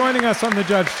you for joining us on the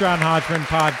Judge John Hodgman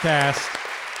podcast.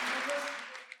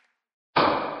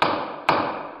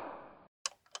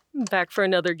 Back for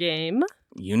another game.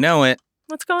 You know it.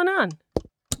 What's going on?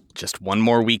 Just one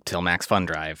more week till Max Fun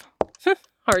Drive.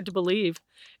 Hard to believe.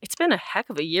 It's been a heck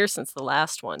of a year since the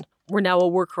last one. We're now a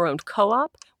worker-owned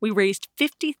co-op. We raised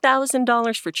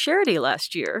 $50,000 for charity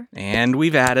last year. And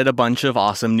we've added a bunch of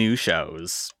awesome new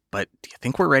shows. But do you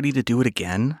think we're ready to do it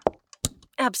again?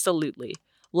 Absolutely.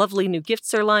 Lovely new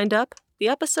gifts are lined up. The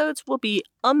episodes will be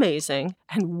amazing.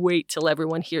 And wait till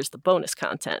everyone hears the bonus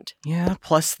content. Yeah,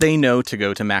 plus they know to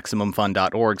go to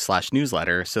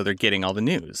MaximumFun.org/newsletter, so they're getting all the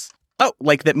news. Oh,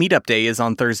 like that Meetup Day is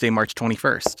on Thursday, March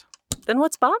 21st. Then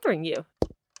what's bothering you?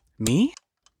 Me?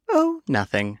 Oh,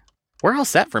 nothing. We're all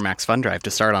set for Max Fun Drive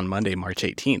to start on Monday, March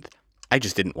 18th. I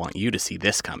just didn't want you to see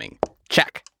this coming.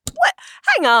 Check. What?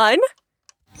 Hang on.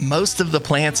 Most of the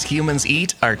plants humans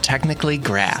eat are technically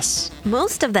grass.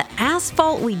 Most of the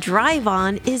asphalt we drive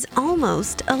on is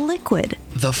almost a liquid.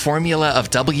 The formula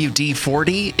of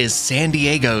WD-40 is San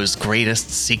Diego's greatest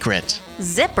secret.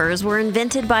 Zippers were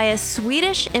invented by a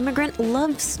Swedish immigrant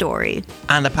love story.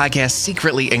 On the podcast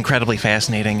Secretly Incredibly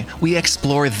Fascinating, we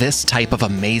explore this type of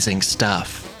amazing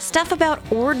stuff. Stuff about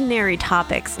ordinary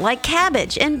topics like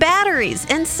cabbage and batteries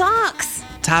and socks.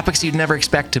 Topics you'd never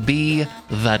expect to be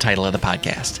the title of the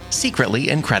podcast. Secretly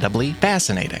Incredibly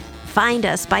Fascinating. Find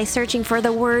us by searching for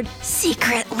the word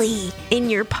secretly in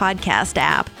your podcast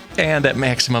app. And at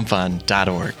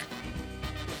MaximumFun.org.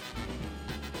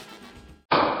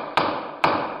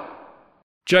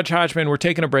 Judge Hodgman, we're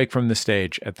taking a break from the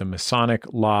stage at the Masonic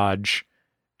Lodge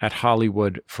at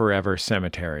Hollywood Forever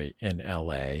Cemetery in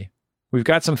L.A. We've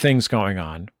got some things going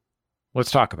on. Let's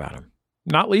talk about them.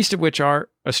 Not least of which are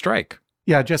a strike.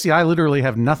 Yeah, Jesse, I literally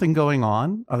have nothing going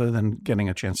on other than getting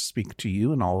a chance to speak to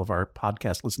you and all of our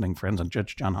podcast listening friends on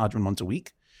Judge John Hodgman once a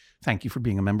week. Thank you for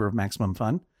being a member of Maximum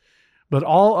Fun. But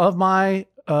all of my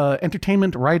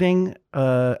entertainment, writing,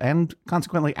 and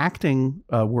consequently acting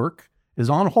work is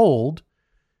on hold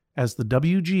as the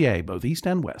WGA, both East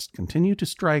and West, continue to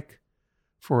strike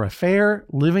for a fair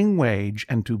living wage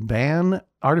and to ban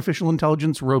artificial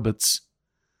intelligence robots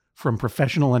from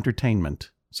professional entertainment.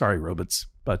 Sorry, robots,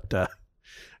 but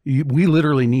we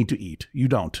literally need to eat. You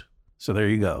don't. So there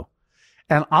you go.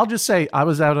 And I'll just say, I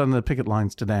was out on the picket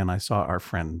lines today and I saw our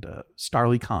friend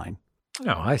Starlee Kine.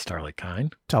 Oh, hi, Starlee Kine.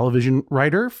 Television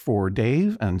writer for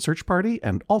Dave and Search Party,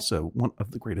 and also one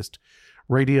of the greatest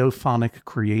radiophonic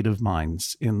creative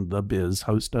minds in the biz,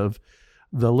 host of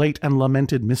the late and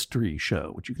lamented Mystery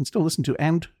Show, which you can still listen to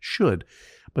and should.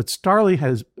 But Starlee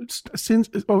has, since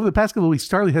over the past couple of weeks,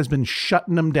 Starlee has been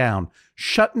shutting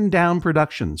down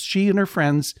productions. She and her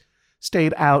friends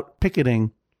stayed out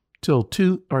picketing till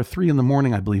 2 or 3 in the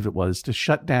morning, I believe it was, to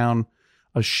shut down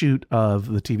a shoot of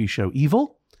the TV show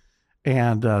Evil.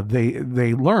 And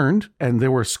they learned, and they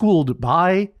were schooled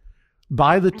by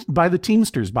the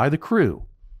Teamsters, by the crew.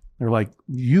 They're like,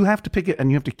 you have to picket,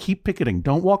 and you have to keep picketing.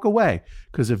 Don't walk away,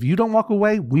 because if you don't walk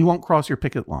away, we won't cross your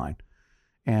picket line.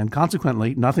 And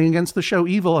consequently, nothing against the show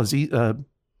Evil, nothing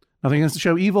against the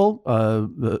show Evil.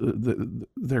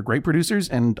 They're great producers,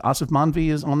 and Asif Manvi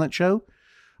is on that show.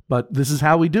 But this is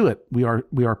how we do it. We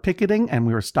are picketing, and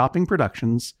we are stopping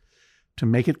productions to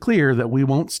make it clear that we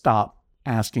won't stop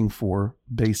asking for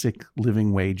basic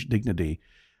living wage dignity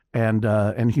and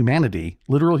humanity,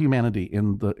 literal humanity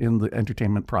in the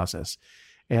entertainment process.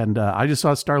 And I just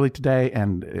saw Starlee today,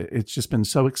 and it's just been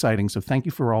so exciting. So thank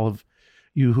you for all of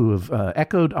you who have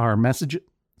echoed our message.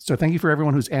 So thank you for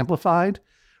everyone who's amplified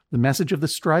the message of the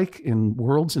strike in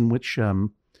worlds in which.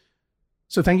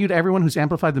 So thank you to everyone who's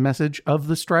amplified the message of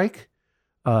the strike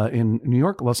in New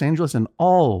York, Los Angeles, and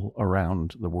all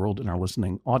around the world in our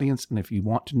listening audience. And if you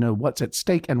want to know what's at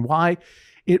stake and why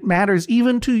it matters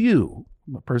even to you,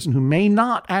 a person who may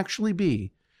not actually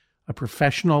be a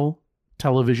professional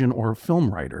television or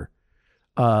film writer,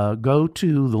 go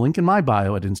to the link in my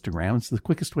bio at Instagram. It's the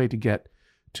quickest way to get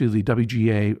to the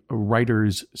WGA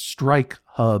Writers Strike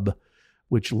Hub,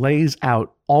 which lays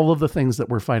out all of the things that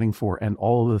we're fighting for and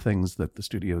all of the things that the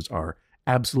studios are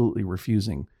absolutely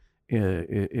refusing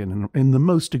in the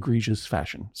most egregious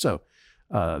fashion. So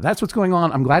that's what's going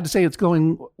on. I'm glad to say it's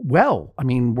going well. I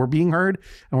mean, we're being heard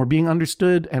and we're being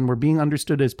understood, and we're being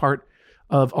understood as part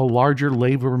of a larger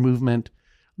labor movement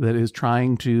that is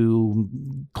trying to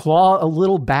claw a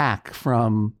little back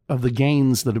of the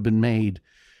gains that have been made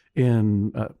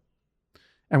and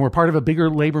we're part of a bigger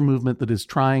labor movement that is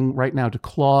trying right now to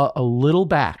claw a little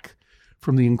back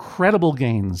from the incredible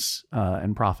gains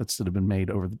and profits that have been made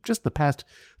over just the past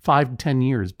 5 to 10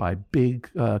 years by big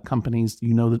companies.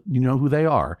 You know who they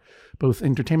are, both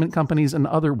entertainment companies and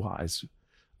otherwise,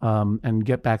 and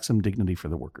get back some dignity for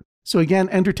the worker. So again,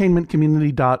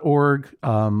 entertainmentcommunity.org.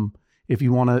 If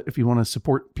you want to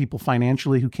support people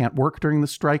financially who can't work during the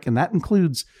strike, and that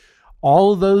includes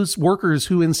all of those workers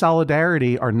who in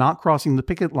solidarity are not crossing the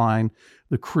picket line,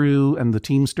 the crew and the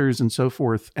Teamsters and so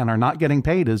forth, and are not getting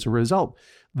paid as a result.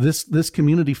 This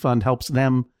community fund helps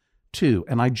them too.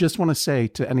 And I just want to say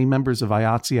to any members of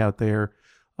IATSE out there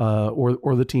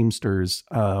or the Teamsters,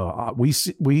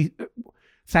 we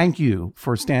thank you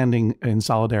for standing in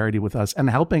solidarity with us and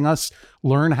helping us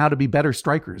learn how to be better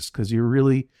strikers, because you're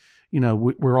really,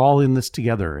 we're all in this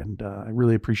together, and I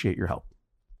really appreciate your help.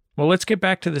 Well, let's get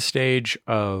back to the stage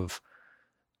of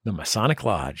the Masonic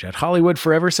Lodge at Hollywood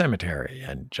Forever Cemetery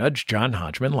and Judge John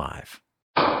Hodgman live.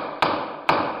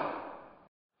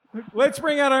 Let's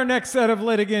bring out our next set of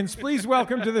litigants. Please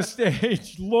welcome to the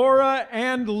stage Laura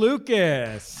and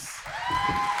Lucas.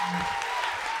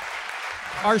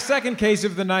 Our second case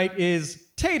of the night is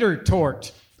Tater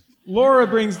Tort. Laura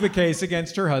brings the case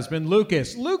against her husband,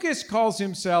 Lucas. Lucas calls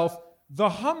himself the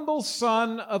humble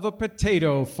son of a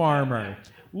potato farmer.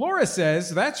 Laura says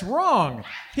that's wrong.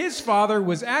 His father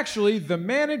was actually the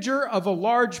manager of a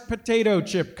large potato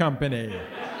chip company.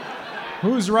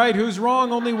 Who's right, who's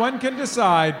wrong, only one can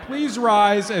decide. Please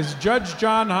rise as Judge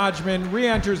John Hodgman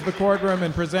re-enters the courtroom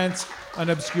and presents an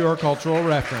obscure cultural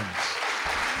reference.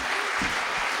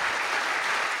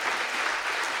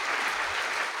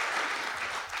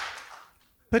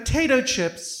 Potato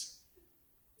chips.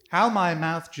 How my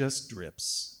mouth just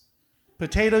drips.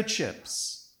 Potato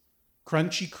chips.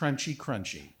 Crunchy, crunchy,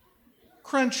 crunchy.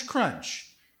 Crunch,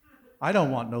 crunch. I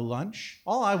don't want no lunch.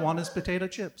 All I want is potato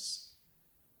chips.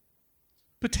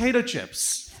 Potato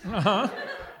chips. Uh-huh.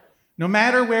 No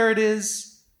matter where it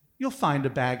is, you'll find a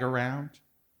bag around.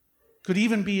 Could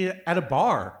even be at a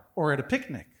bar or at a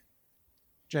picnic.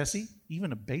 Jesse,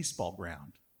 even a baseball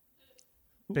ground.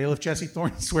 Bailiff Jesse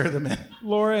Thorne, swear them in.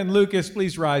 Laura and Lucas,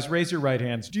 please rise. Raise your right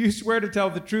hands. Do you swear to tell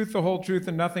the truth, the whole truth,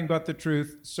 and nothing but the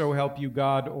truth, so help you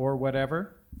God or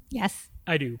whatever? Yes.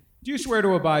 I do. Do you swear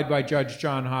to abide by Judge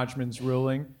John Hodgman's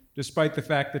ruling, despite the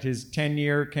fact that his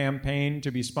 10-year campaign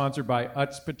to be sponsored by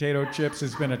Utz potato chips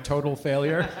has been a total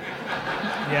failure?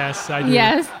 Yes, I do.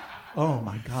 Yes. Oh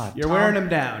my God. You're wearing him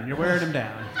down. You're wearing him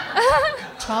down.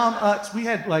 Tom Utz, we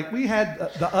had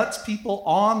the Utz people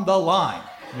on the line.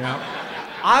 Yeah.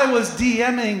 I was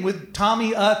DMing with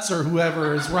Tommy Utz or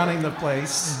whoever is running the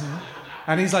place. Mm-hmm.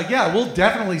 And he's like, yeah, we'll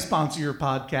definitely sponsor your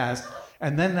podcast.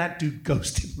 And then that dude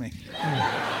ghosted me.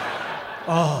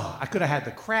 Oh, I could have had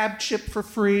the crab chip for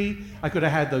free. I could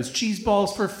have had those cheese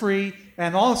balls for free.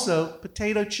 And also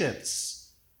potato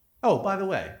chips. Oh, by the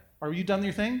way, are you done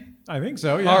your thing? I think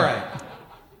so, yeah. All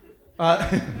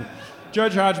right.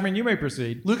 Judge Hodgman, you may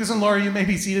proceed. Lucas and Laura, you may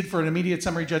be seated for an immediate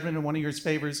summary judgment in one of your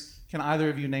favors. Can either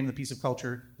of you name the piece of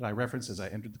culture that I referenced as I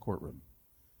entered the courtroom?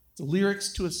 It's the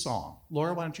lyrics to a song.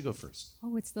 Laura, why don't you go first?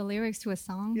 Oh, it's the lyrics to a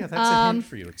song? Yeah, that's a hint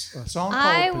for you. It's a song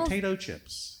called Potato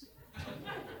Chips.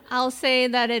 I'll say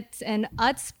that it's an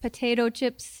Utz potato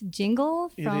chips jingle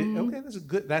from... Okay,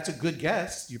 that's a good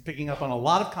guess. You're picking up on a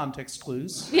lot of context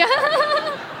clues. Yeah.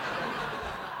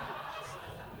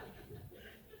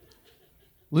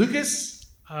 Lucas?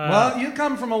 Well, you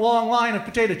come from a long line of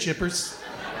potato chippers.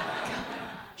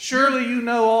 Surely you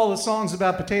know all the songs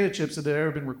about potato chips that have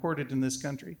ever been recorded in this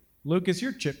country. Lucas,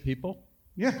 you're chip people.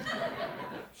 Yeah.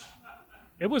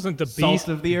 It wasn't the Salt beast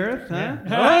of the earth, huh?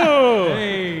 Yeah. Oh!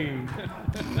 Hey!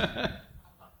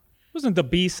 Wasn't the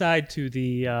B-side to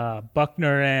the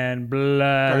Buckner and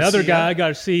the other Garcia? guy,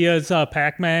 Garcia's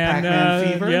Pac-Man?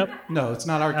 Pac-Man Fever? Yep. No, it's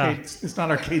not arcade. It's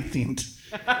not arcade themed.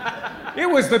 It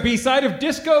was the B-side of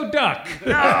Disco Duck.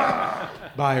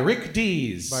 By Rick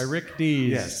Dees. By Rick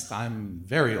Dees. Yes, I'm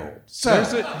very old. So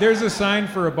There's a sign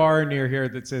for a bar near here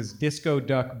that says Disco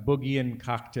Duck Boogie and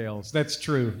Cocktails. That's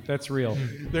true. That's real.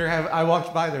 I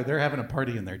walked by there. They're having a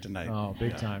party in there tonight. Oh,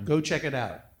 big time. Go check it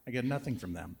out. I get nothing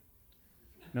from them.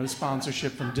 No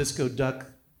sponsorship from Disco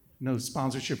Duck. No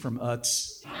sponsorship from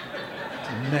Utz. It's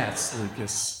a mess,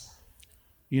 Lucas.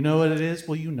 You know what it is?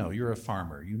 Well, you know. You're a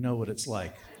farmer. You know what it's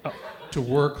like to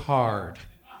work hard,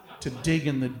 to dig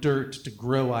in the dirt, to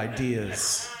grow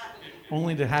ideas,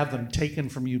 only to have them taken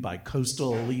from you by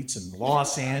coastal elites in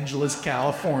Los Angeles,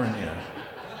 California.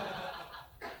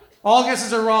 All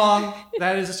guesses are wrong.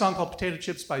 That is a song called Potato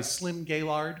Chips by Slim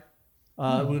Gaillard,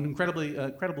 an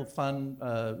incredible fun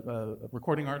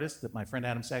recording artist that my friend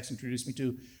Adam Sachs introduced me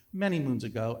to many moons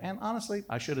ago. And honestly,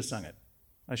 I should have sung it.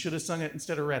 I should have sung it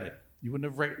instead of read it. You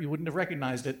wouldn't have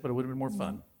recognized it, but it would have been more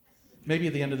fun. Maybe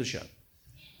at the end of the show.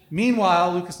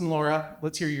 Meanwhile, Lucas and Laura,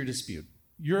 let's hear your dispute.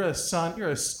 You're a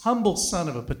humble son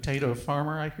of a potato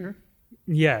farmer, I hear.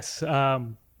 Yes.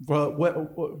 Well,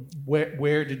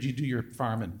 where did you do your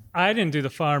farming? I didn't do the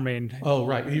farming. Oh,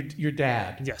 right. Your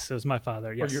dad. Yes, it was my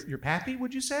father. Yes. Or your pappy,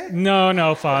 would you say?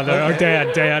 No, father. Okay.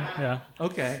 Or dad. Yeah.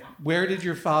 Okay. Where did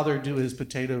your father do his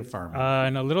potato farming?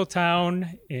 In a little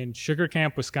town in Sugar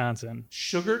Camp, Wisconsin.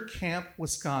 Sugar Camp,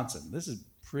 Wisconsin. This is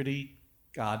pretty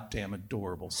goddamn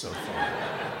adorable so far.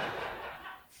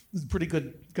 This is pretty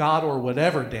good, God or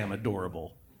whatever damn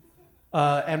adorable.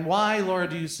 And why, Laura,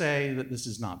 do you say that this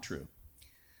is not true?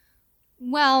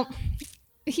 Well,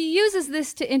 he uses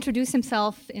this to introduce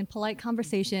himself in polite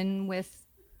conversation with,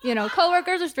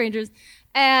 coworkers or strangers.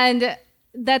 And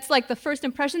that's like the first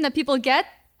impression that people get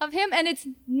of him. And he's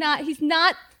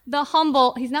not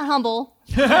humble. He is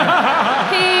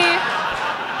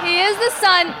the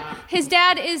son. His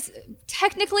dad is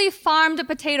technically farmed a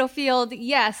potato field,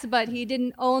 yes, but he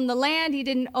didn't own the land. He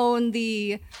didn't own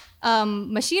the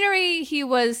machinery. He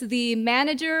was the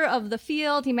manager of the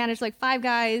field. He managed like 5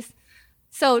 guys.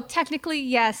 So technically,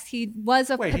 yes, he was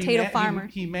a potato farmer.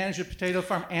 He managed a potato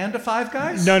farm and a 5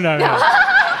 guys? No. There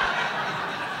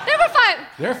were 5.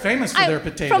 They're famous for their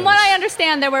potatoes. From what I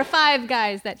understand, there were 5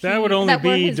 guys that would only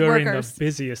be during workers. the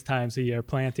busiest times of year,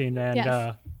 planting and.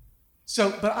 Yes.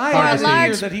 But I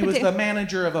understand that he was the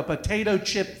manager of a potato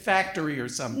chip factory or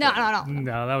something. No.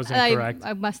 No, that was incorrect.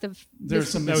 I must have. There's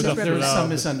some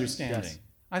misunderstanding. Yes.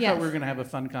 I thought we were going to have a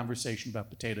fun conversation about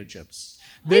potato chips.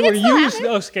 They were used.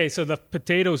 Okay, so the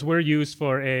potatoes were used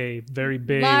for a very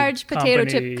big, large potato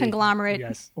company. chip conglomerate.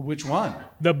 Yes. Which one?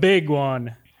 The big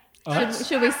one.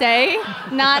 Should we say?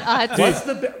 Not Utz. What's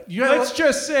Let's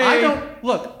just say. I don't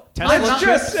look.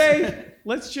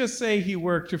 Let's just say he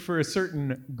worked for a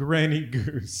certain Granny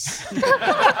Goose.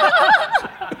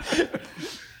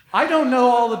 I don't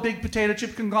know all the big potato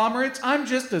chip conglomerates. I'm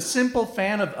just a simple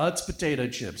fan of Utz potato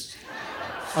chips.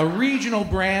 A regional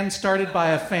brand started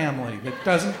by a family that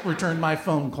doesn't return my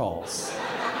phone calls.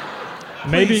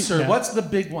 Please, sir, what's the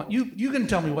big one? You can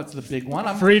tell me what's the big one.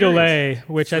 Frito-Lay,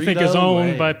 which I think is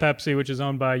owned by Pepsi, which is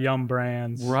owned by Yum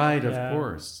Brands. Right, of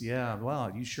course. Yeah,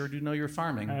 well, you sure do know your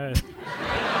farming.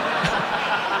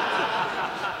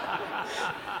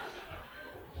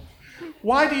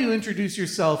 Why do you introduce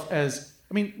yourself as,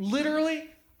 literally,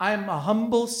 I'm a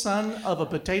humble son of a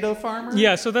potato farmer?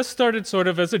 Yeah, so that started sort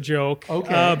of as a joke.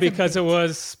 Okay. Because it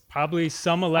was probably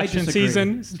some election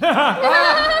season.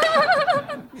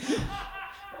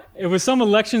 It was some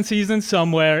election season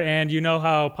somewhere, and you know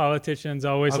how politicians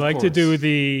always like to do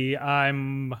the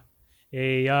I'm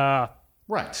a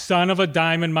Right. Son of a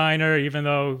diamond miner, even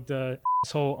though the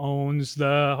asshole owns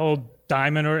the whole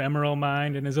diamond or emerald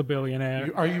mine and is a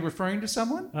billionaire. Are you referring to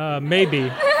someone? Maybe.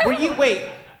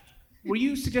 Were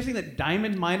you suggesting that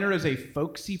diamond miner is a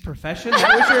folksy profession?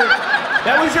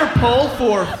 That was your poll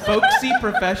for folksy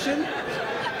profession?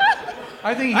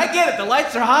 I get it. The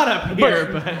lights are hot up here,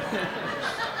 but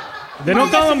they don't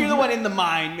call if them. you're the one in the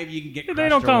mine, maybe you can get. They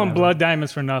don't call them blood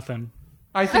diamonds for nothing.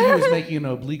 I think he was making an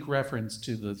oblique reference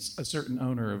to a certain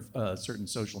owner of a certain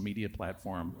social media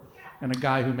platform and a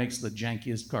guy who makes the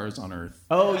jankiest cars on earth.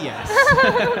 Oh, yes.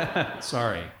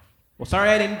 Sorry. Well,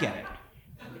 sorry I didn't get it.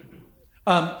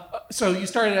 So you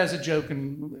started as a joke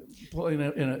in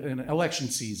an election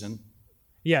season.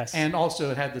 Yes. And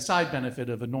also it had the side benefit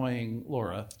of annoying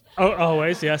Laura. Oh,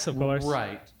 always, yes, of course.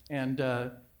 Right. And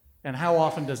how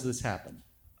often does this happen?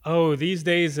 Oh, these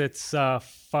days it's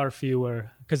far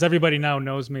fewer because everybody now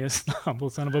knows me as the humble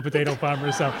son of a potato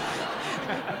farmer. So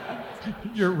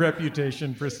your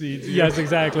reputation precedes you. Yes,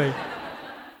 exactly.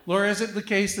 Laura, is it the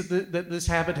case that this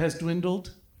habit has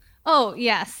dwindled? Oh,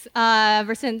 yes.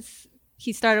 Ever since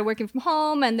he started working from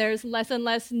home and there's less and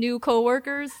less new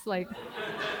coworkers,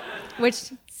 which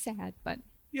is sad, but...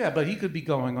 Yeah, but he could be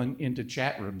going into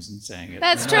chat rooms and saying it.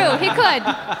 That's true. He could.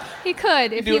 He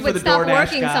could if he would stop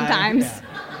working sometimes.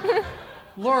 Yeah.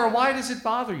 Laura, why does it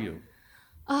bother you?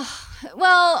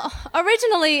 Well,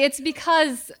 originally it's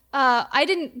because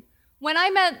when I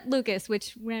met Lucas,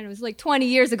 which it was 20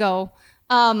 years ago,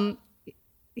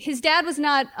 his dad was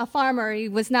not a farmer. He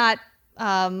was not,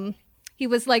 he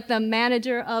was the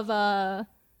manager of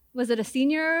was it a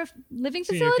senior living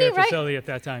facility, senior care right? facility at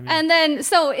that time. Yeah. And then,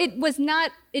 so it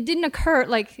didn't occur,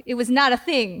 it was not a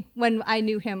thing when I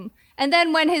knew him. And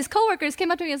then when his coworkers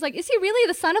came up to me, I was like, is he really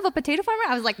the son of a potato farmer?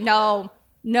 I was like, no,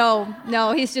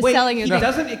 he's just selling you. He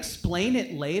doesn't explain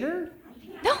it later?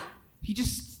 No. He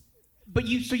just,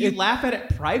 you laugh at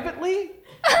it privately?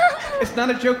 It's not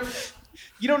a joke.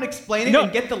 You don't explain it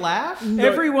and get the laugh?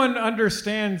 Everyone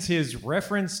understands his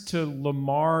reference to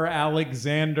Lamar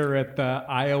Alexander at the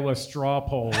Iowa straw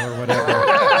poll or whatever.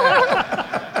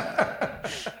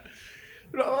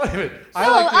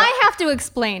 I have to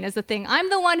explain is the thing. I'm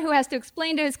the one who has to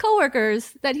explain to his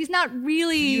coworkers that he's not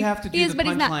really... So you have to do the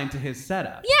punchline to his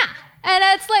setup. Yeah. And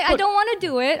it's I don't want to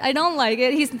do it. I don't like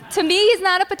it. To me, he's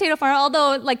not a potato farmer,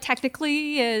 although technically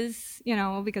he is,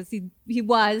 because he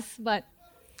was, but...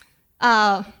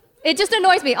 it just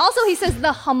annoys me. Also, he says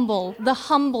the humble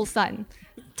son.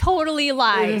 Totally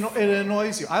lies. It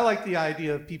annoys you. I like the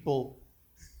idea of people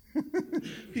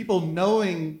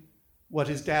knowing what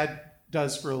his dad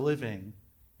does for a living,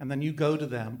 and then you go to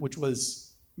them, which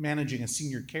was managing a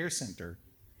senior care center,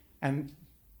 and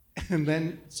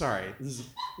then, sorry, this is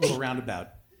a little roundabout.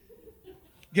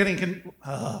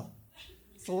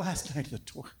 It's the last night of the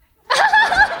tour.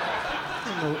 I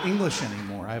don't know English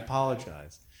anymore. I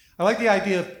apologize. I like the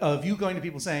idea of you going to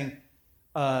people saying,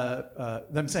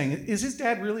 them saying, is his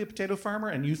dad really a potato farmer?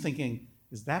 And you thinking,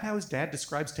 is that how his dad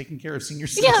describes taking care of senior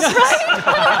citizens? Yeah,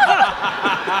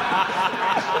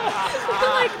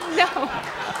 right? No.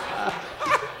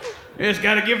 You just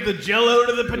got to give the Jell-O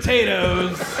to the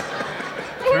potatoes.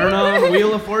 Turn on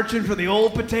Wheel of Fortune for the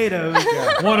old potatoes.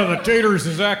 Yeah. One of the taters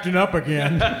is acting up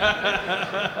again.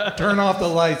 Turn off the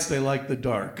lights. They like the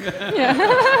dark. Yeah.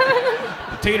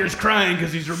 The tater's crying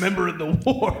because he's remembering the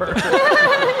war.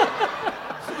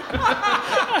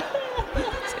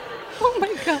 Oh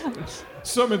my gosh.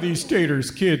 Some of these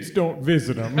taters' kids don't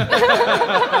visit them.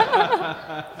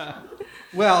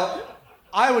 Well,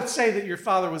 I would say that your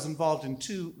father was involved in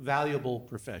two valuable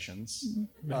professions,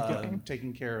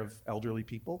 taking care of elderly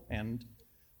people and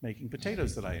making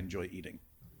potatoes that I enjoy eating.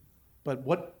 But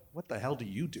what the hell do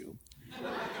you do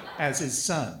as his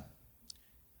son?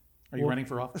 Are you running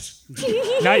for office?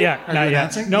 Not yet. Are Not you yet.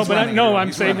 announcing? No, He's but running. I'm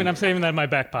He's running. saving that in my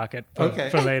back pocket for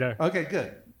later. Okay,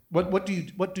 good. What do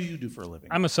you do for a living?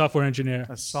 I'm a software engineer.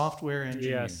 A software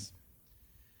engineer. Yes.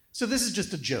 So this is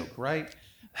just a joke, right?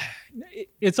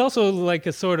 It's also like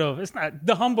a sort of, it's not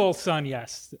the humble son.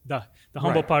 Yes, the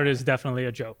humble Right. part is definitely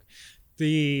a joke.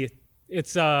 The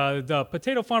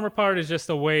potato farmer part is just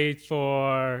a way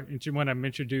for when I'm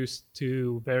introduced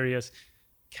to various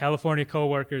California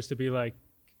coworkers to be like,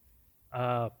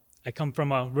 I come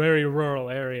from a very rural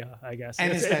area, I guess.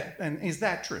 And is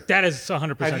that true? That is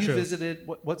 100% true. Have you visited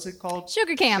what's it called?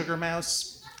 Sugar Camp. Sugar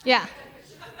Mouse, Yeah.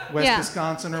 West Yeah.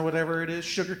 Wisconsin or whatever it is.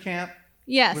 Sugar Camp.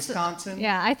 Yes. Wisconsin.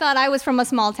 Yeah, I thought I was from a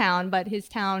small town, but his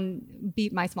town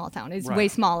beat my small town. It's Right. way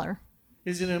smaller.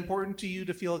 Is it important to you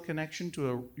to feel a connection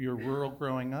to your rural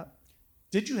growing up?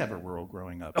 Did you have a rural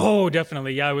growing up? Oh,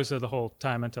 definitely. Yeah, I was there the whole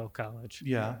time until college.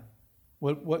 Yeah.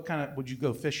 What kind of, would you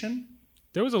go fishing?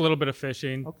 There was a little bit of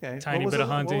fishing. Okay. Tiny bit of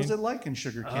hunting. What was it like in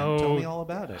Sugar Camp? Tell me all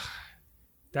about it.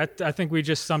 I think we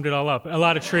just summed it all up. A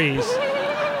lot of trees.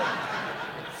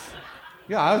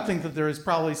 Yeah, I would think that there is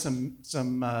probably some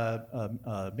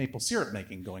maple syrup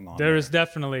making going on. There is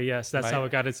definitely, yes. That's Right? how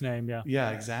it got its name, yeah.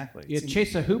 Yeah, exactly. You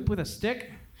chase a hoop with a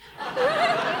stick?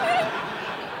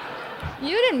 You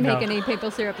didn't make No. any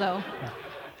maple syrup, though.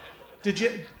 Did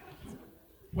you?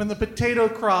 When the potato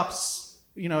crops,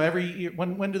 every year,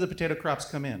 when do the potato crops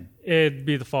come in? It'd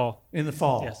be the fall. In the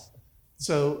fall. Yes.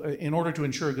 So, in order to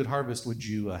ensure a good harvest, would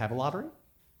you have a lottery?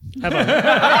 Have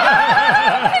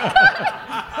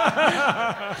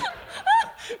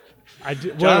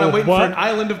John, I'm waiting for an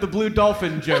Island of the Blue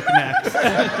Dolphin joke next.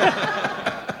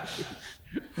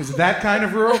 Is it that kind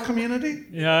of rural community?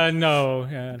 No.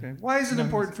 Yeah. Okay. Why is it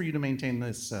important for you to maintain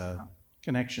this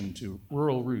connection to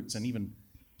rural roots and even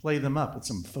play them up with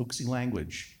some folksy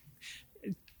language?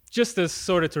 Just as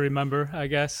sort of to remember, I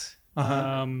guess.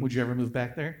 Would you ever move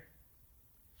back there?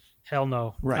 Hell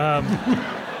no. Right.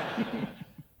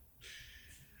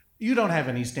 You don't have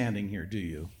any standing here, do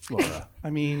you, Flora? I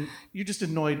mean, you're just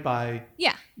annoyed by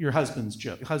your husband's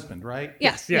joke. Husband, right?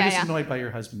 Yes. You're Yeah, just yeah. annoyed by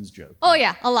your husband's joke. Oh,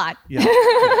 yeah, a lot. Yeah.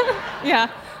 Yeah.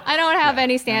 I don't have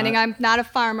any standing. I'm not a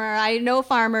farmer. I know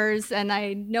farmers, and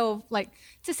I know,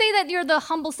 to say that you're the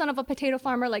humble son of a potato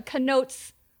farmer,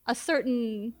 connotes a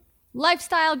certain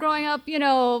lifestyle growing up,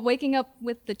 waking up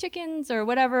with the chickens or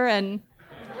whatever, and...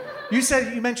 You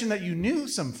mentioned that you knew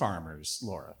some farmers,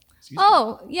 Laura.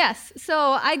 Oh, yes.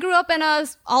 So I grew up in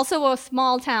also a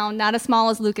small town, not as small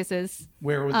as Lucas's.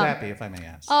 Where would that be, if I may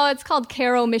ask? Oh, it's called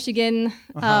Caro, Michigan.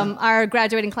 Our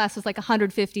graduating class was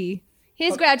 150.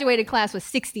 His graduated class was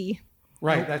 60.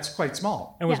 Right, that's quite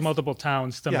small. And with multiple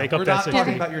towns to make we're up that not 60.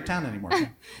 talking about your town anymore.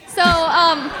 So,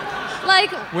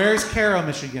 Where's Caro,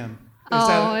 Michigan? Is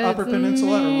that Upper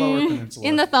Peninsula or Lower Peninsula?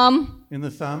 In the Thumb. In the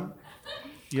Thumb?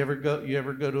 You ever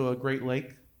go to a Great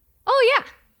Lake? Oh, yeah.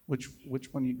 Which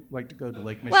one you like to go to,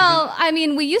 Lake Michigan? Well, I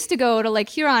mean, we used to go to Lake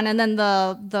Huron, and then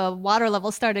the water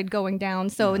level started going down.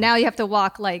 So now you have to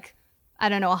walk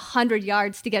 100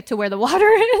 yards to get to where the water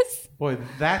is. Boy,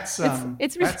 that's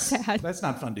it's really sad. That's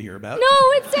not fun to hear about. No,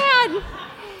 it's sad.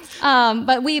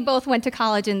 But we both went to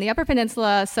college in the Upper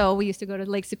Peninsula, so we used to go to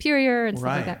Lake Superior and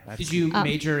stuff like that. Did you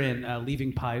major in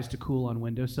leaving pies to cool on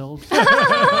windowsills?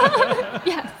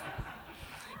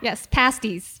 Yes,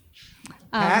 pasties.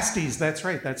 Pasties, that's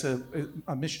right. That's a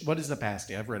mission. What is a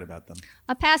pasty? I've read about them.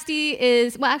 A pasty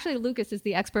is, actually, Lucas is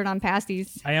the expert on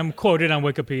pasties. I am quoted on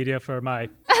Wikipedia for my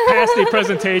pasty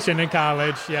presentation in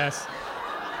college, yes.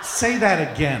 Say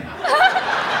that again.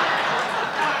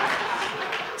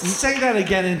 Say that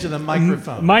again into the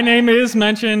microphone. My name is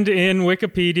mentioned in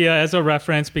Wikipedia as a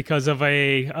reference because of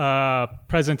a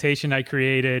presentation I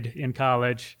created in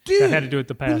college that had to do with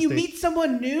the pasty. When you meet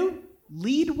someone new,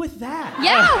 lead with that.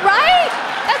 Yeah, right?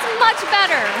 That's much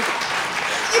better.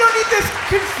 You don't need this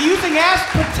confusing ass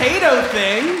potato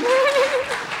thing.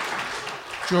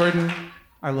 Jordan,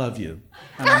 I love you.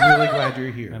 And I'm really glad you're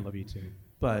here. I love you too.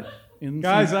 But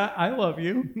Guys, I love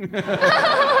you. We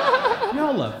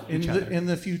all love each other. In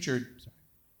the future,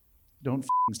 don't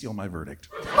steal my verdict.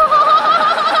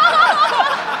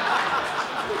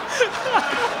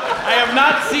 I have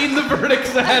not seen the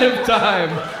verdicts ahead of time.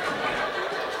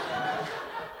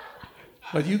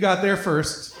 But you got there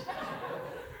first.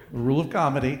 The rule of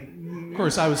comedy. Of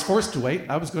course, I was forced to wait.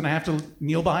 I was going to have to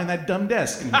kneel behind that dumb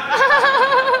desk and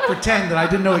pretend that I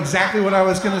didn't know exactly what I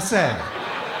was going to say.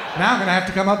 Now I'm going to have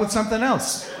to come up with something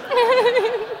else.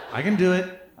 I can do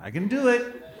it. I can do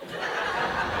it.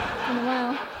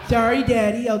 Wow. Sorry,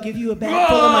 Daddy. I'll give you a bag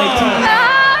full of my teeth.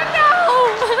 No!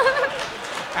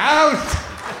 Out!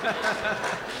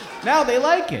 Now they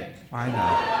like it. I know.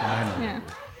 Yeah.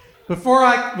 Before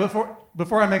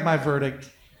I make my verdict,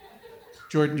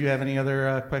 Jordan, do you have any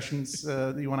other questions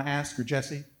that you want to ask, or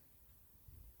Jesse?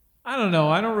 I don't know.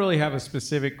 I don't really have a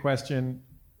specific question.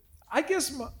 I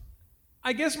guess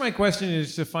my question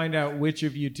is to find out which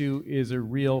of you two is a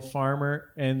real farmer,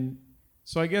 and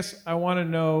so I guess I want to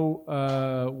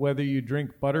know whether you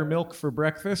drink buttermilk for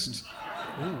breakfast.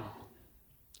 Ooh.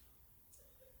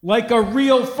 Like a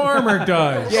real farmer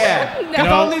does. Yeah. No.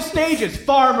 Up on this stage is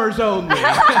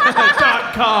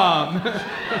farmersonly.com.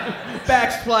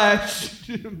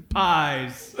 /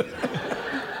 pies.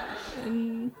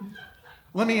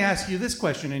 Let me ask you this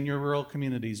question in your rural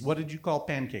communities. What did you call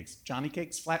pancakes? Johnny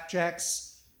cakes,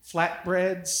 flapjacks,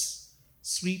 flatbreads,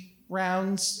 sweet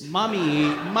rounds?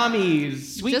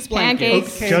 Mummies, sweet Just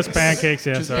blankets. pancakes. Just pancakes,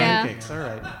 yes. Just all right. pancakes, all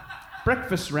right.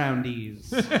 Breakfast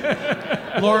roundies.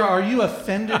 Laura, are you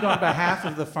offended on behalf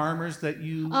of the farmers that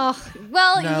you Well,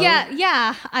 know?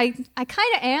 yeah. I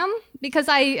kind of am because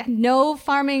I know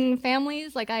farming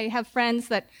families. Like I have friends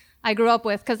that I grew up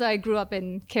with because I grew up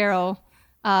in Caro.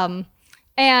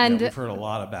 And we've heard a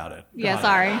lot about it. yeah, God.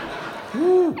 sorry.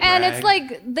 And it's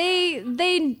like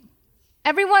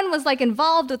everyone was like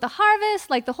involved with the harvest,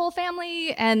 like the whole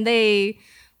family, and they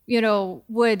know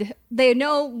when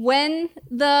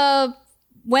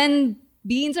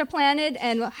beans are planted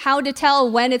and how to tell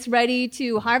when it's ready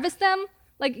to harvest them.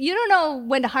 Like you don't know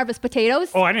when to harvest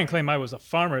potatoes. Oh, I didn't claim I was a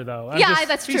farmer though.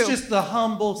 That's true. He's just the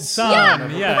humble son Son,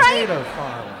 of a yeah. potato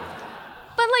farmer.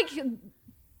 But like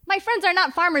my friends are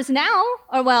not farmers now,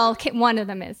 or well, one of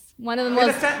them is. One of them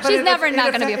was. She's never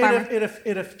not going to be a farmer. It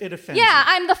offends. Yeah,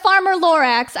 I'm the farmer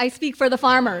Lorax. I speak for the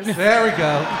farmers. There we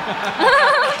go.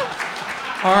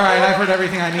 All right, I've heard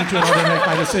everything I need to in order to make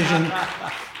my decision.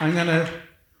 I'm going to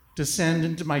descend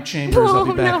into my chambers. I'll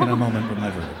be back in a moment with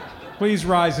my verdict. Please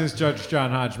rise as Judge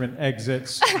John Hodgman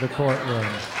exits the courtroom.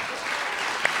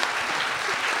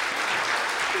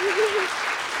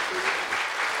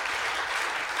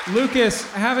 Lucas,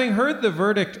 having heard the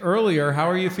verdict earlier, how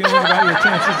are you feeling about your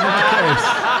chances in the case?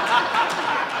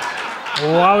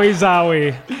 Wowie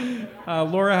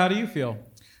zowie. Laura, how do you feel?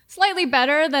 Slightly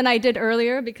better than I did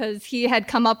earlier because he had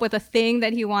come up with a thing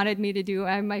that he wanted me to do.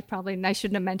 I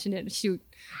shouldn't have mentioned it. Shoot.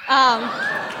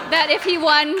 That if he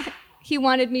won, he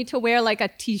wanted me to wear like a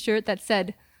T-shirt that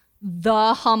said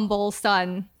 "The Humble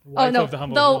Son." Wife of the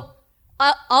humble.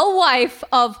 A wife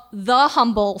of the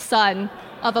humble son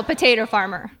of a potato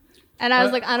farmer. And I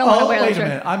was like, I don't want to wear that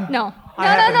shirt. No.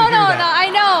 I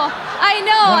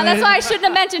know. And that's why I shouldn't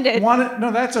have mentioned it.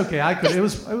 No, that's okay. It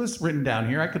was written down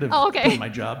here. I could have done my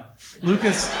job.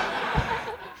 Lucas,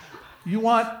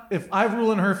 if I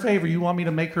rule in her favor, you want me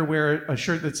to make her wear a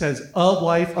shirt that says "A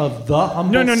wife of the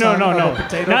humble son of a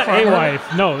potato not farmer"? a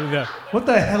wife. No. What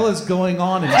the hell is going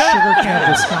on in Sugar Camp,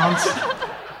 Wisconsin?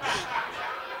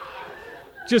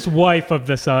 Just wife of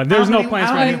the son. There's no plans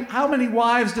for any. How many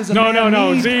wives does a man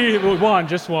need one,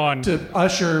 just one. to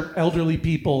usher elderly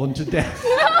people into death?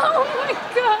 Oh my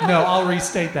God. No, I'll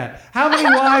restate that. How many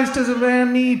wives does a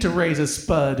man need to raise a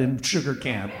spud in Sugar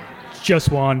Camp?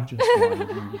 Just one. Just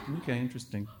one. Okay,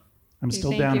 interesting. I'm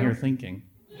still thank down you. here thinking.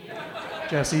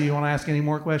 Jesse, you want to ask any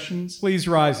more questions? Please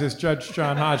rise as Judge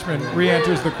John Hodgman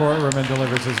re-enters the courtroom and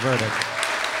delivers his verdict.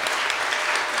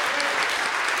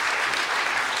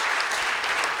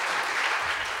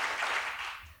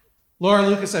 Laura,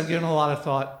 Lucas, I've given a lot of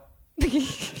thought.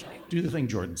 Do the thing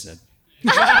Jordan said.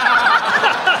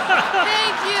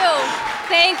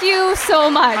 Thank you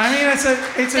so much. I mean,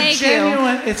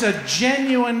 it's a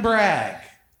genuine brag.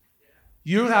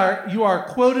 You are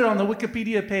quoted on the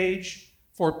Wikipedia page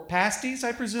for pasties,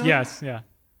 I presume? Yes, yeah.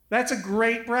 That's a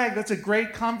great brag. That's a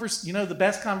great the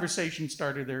best conversation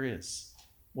starter there is.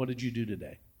 What did you do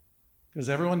today? Because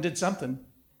everyone did something.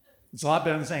 It's a lot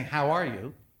better than saying, how are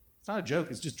you? It's not a joke,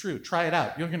 it's just true. Try it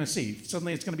out. You're going to see.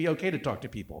 Suddenly it's going to be okay to talk to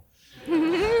people.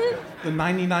 The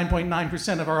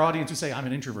 99.9% of our audience who say, I'm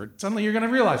an introvert, suddenly you're going to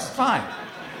realize, it's fine.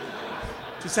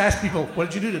 Just ask people,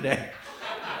 what did you do today?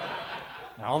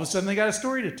 And all of a sudden they got a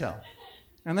story to tell.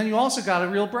 And then you also got a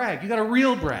real brag. You got a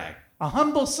real brag. A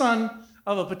humble son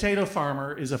of a potato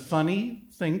farmer is a funny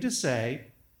thing to say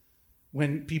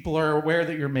when people are aware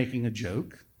that you're making a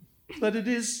joke. But it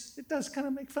does kind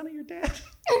of make fun of your dad.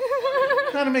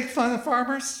 Kind of make fun of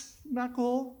farmers. Not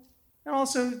cool. And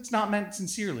also, it's not meant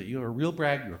sincerely. You have a real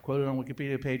brag. You were quoted on a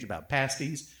Wikipedia page about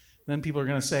pasties. Then people are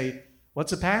going to say,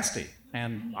 what's a pasty?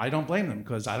 And I don't blame them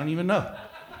because I don't even know.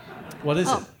 What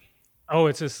is it? Oh,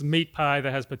 it's this meat pie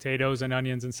that has potatoes and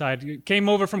onions inside. It came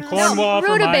over from Cornwall.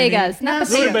 From rutabagas, not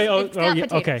potatoes. Yeah,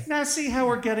 okay. Now see how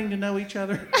we're getting to know each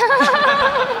other?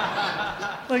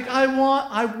 Like,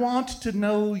 I want to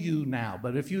know you now,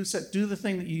 but if you said, do the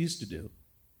thing that you used to do.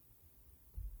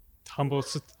 Humble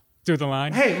through the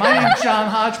line. Hey, my name's John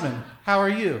Hodgman. How are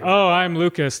you? Oh, I'm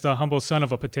Lucas, the humble son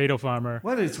of a potato farmer.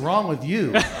 What is wrong with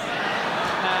you?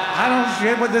 I don't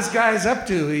get what this guy's up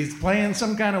to. He's playing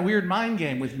some kind of weird mind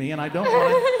game with me, and I don't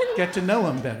want to get to know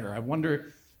him better. I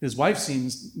wonder, his wife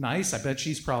seems nice. I bet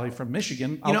she's probably from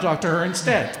Michigan. I'll talk to her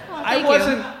instead.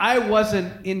 I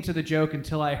wasn't into the joke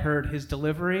until I heard his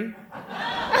delivery.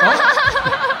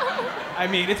 I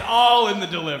mean, it's all in the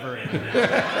delivery.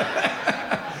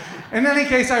 In any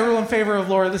case, I rule in favor of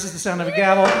Laura. This is the sound of a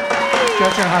gavel.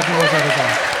 Judge John Hodgman was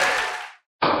everything.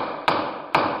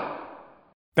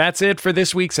 That's it for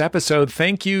this week's episode.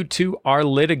 Thank you to our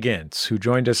litigants who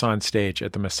joined us on stage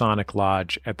at the Masonic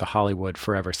Lodge at the Hollywood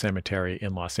Forever Cemetery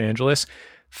in Los Angeles.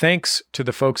 Thanks to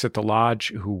the folks at the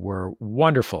Lodge who were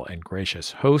wonderful and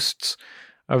gracious hosts.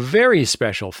 A very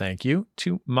special thank you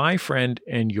to my friend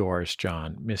and yours,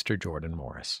 John, Mr. Jordan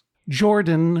Morris.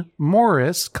 Jordan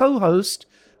Morris, co-host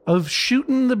of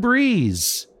Shootin' the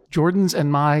Breeze, Jordan's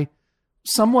and my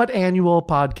somewhat annual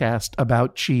podcast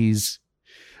about cheese.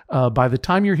 By the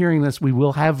time you're hearing this, we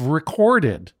will have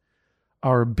recorded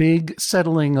our big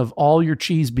settling of all your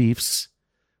cheese beefs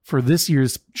for this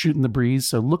year's Shootin' the Breeze.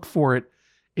 So look for it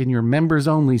in your members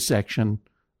only section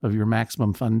of your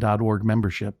MaximumFun.org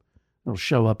membership. It'll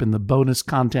show up in the bonus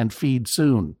content feed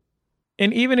soon.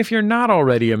 And even if you're not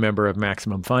already a member of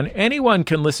Maximum Fun, anyone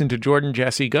can listen to Jordan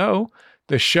Jesse Go,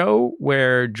 the show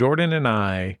where Jordan and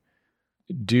I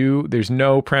there's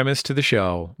no premise to the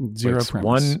show. Zero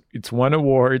premise. It's won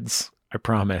awards. I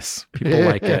promise. People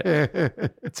like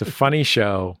it. It's a funny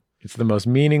show. It's the most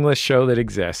meaningless show that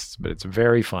exists, but it's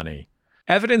very funny.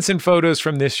 Evidence and photos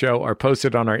from this show are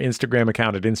posted on our Instagram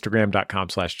account at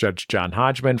instagram.com/Judge John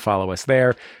Hodgman. Follow us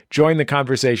there. Join the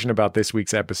conversation about this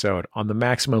week's episode on the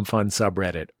Maximum Fun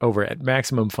subreddit over at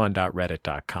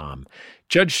maximumfun.reddit.com.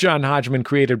 Judge John Hodgman,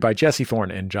 created by Jesse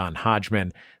Thorne and John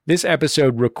Hodgman. This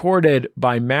episode recorded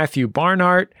by Matthew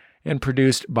Barnhart and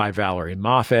produced by Valerie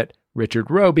Moffat,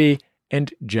 Richard Roby,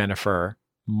 and Jennifer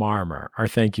Marmer. Our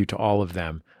thank you to all of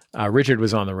them. Richard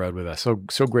was on the road with us,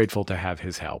 so grateful to have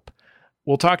his help.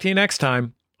 We'll talk to you next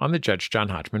time on the Judge John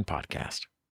Hodgman podcast.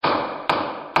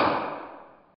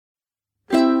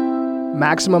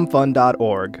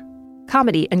 MaximumFun.org.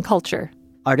 Comedy and culture.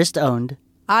 Artist owned.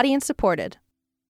 Audience supported.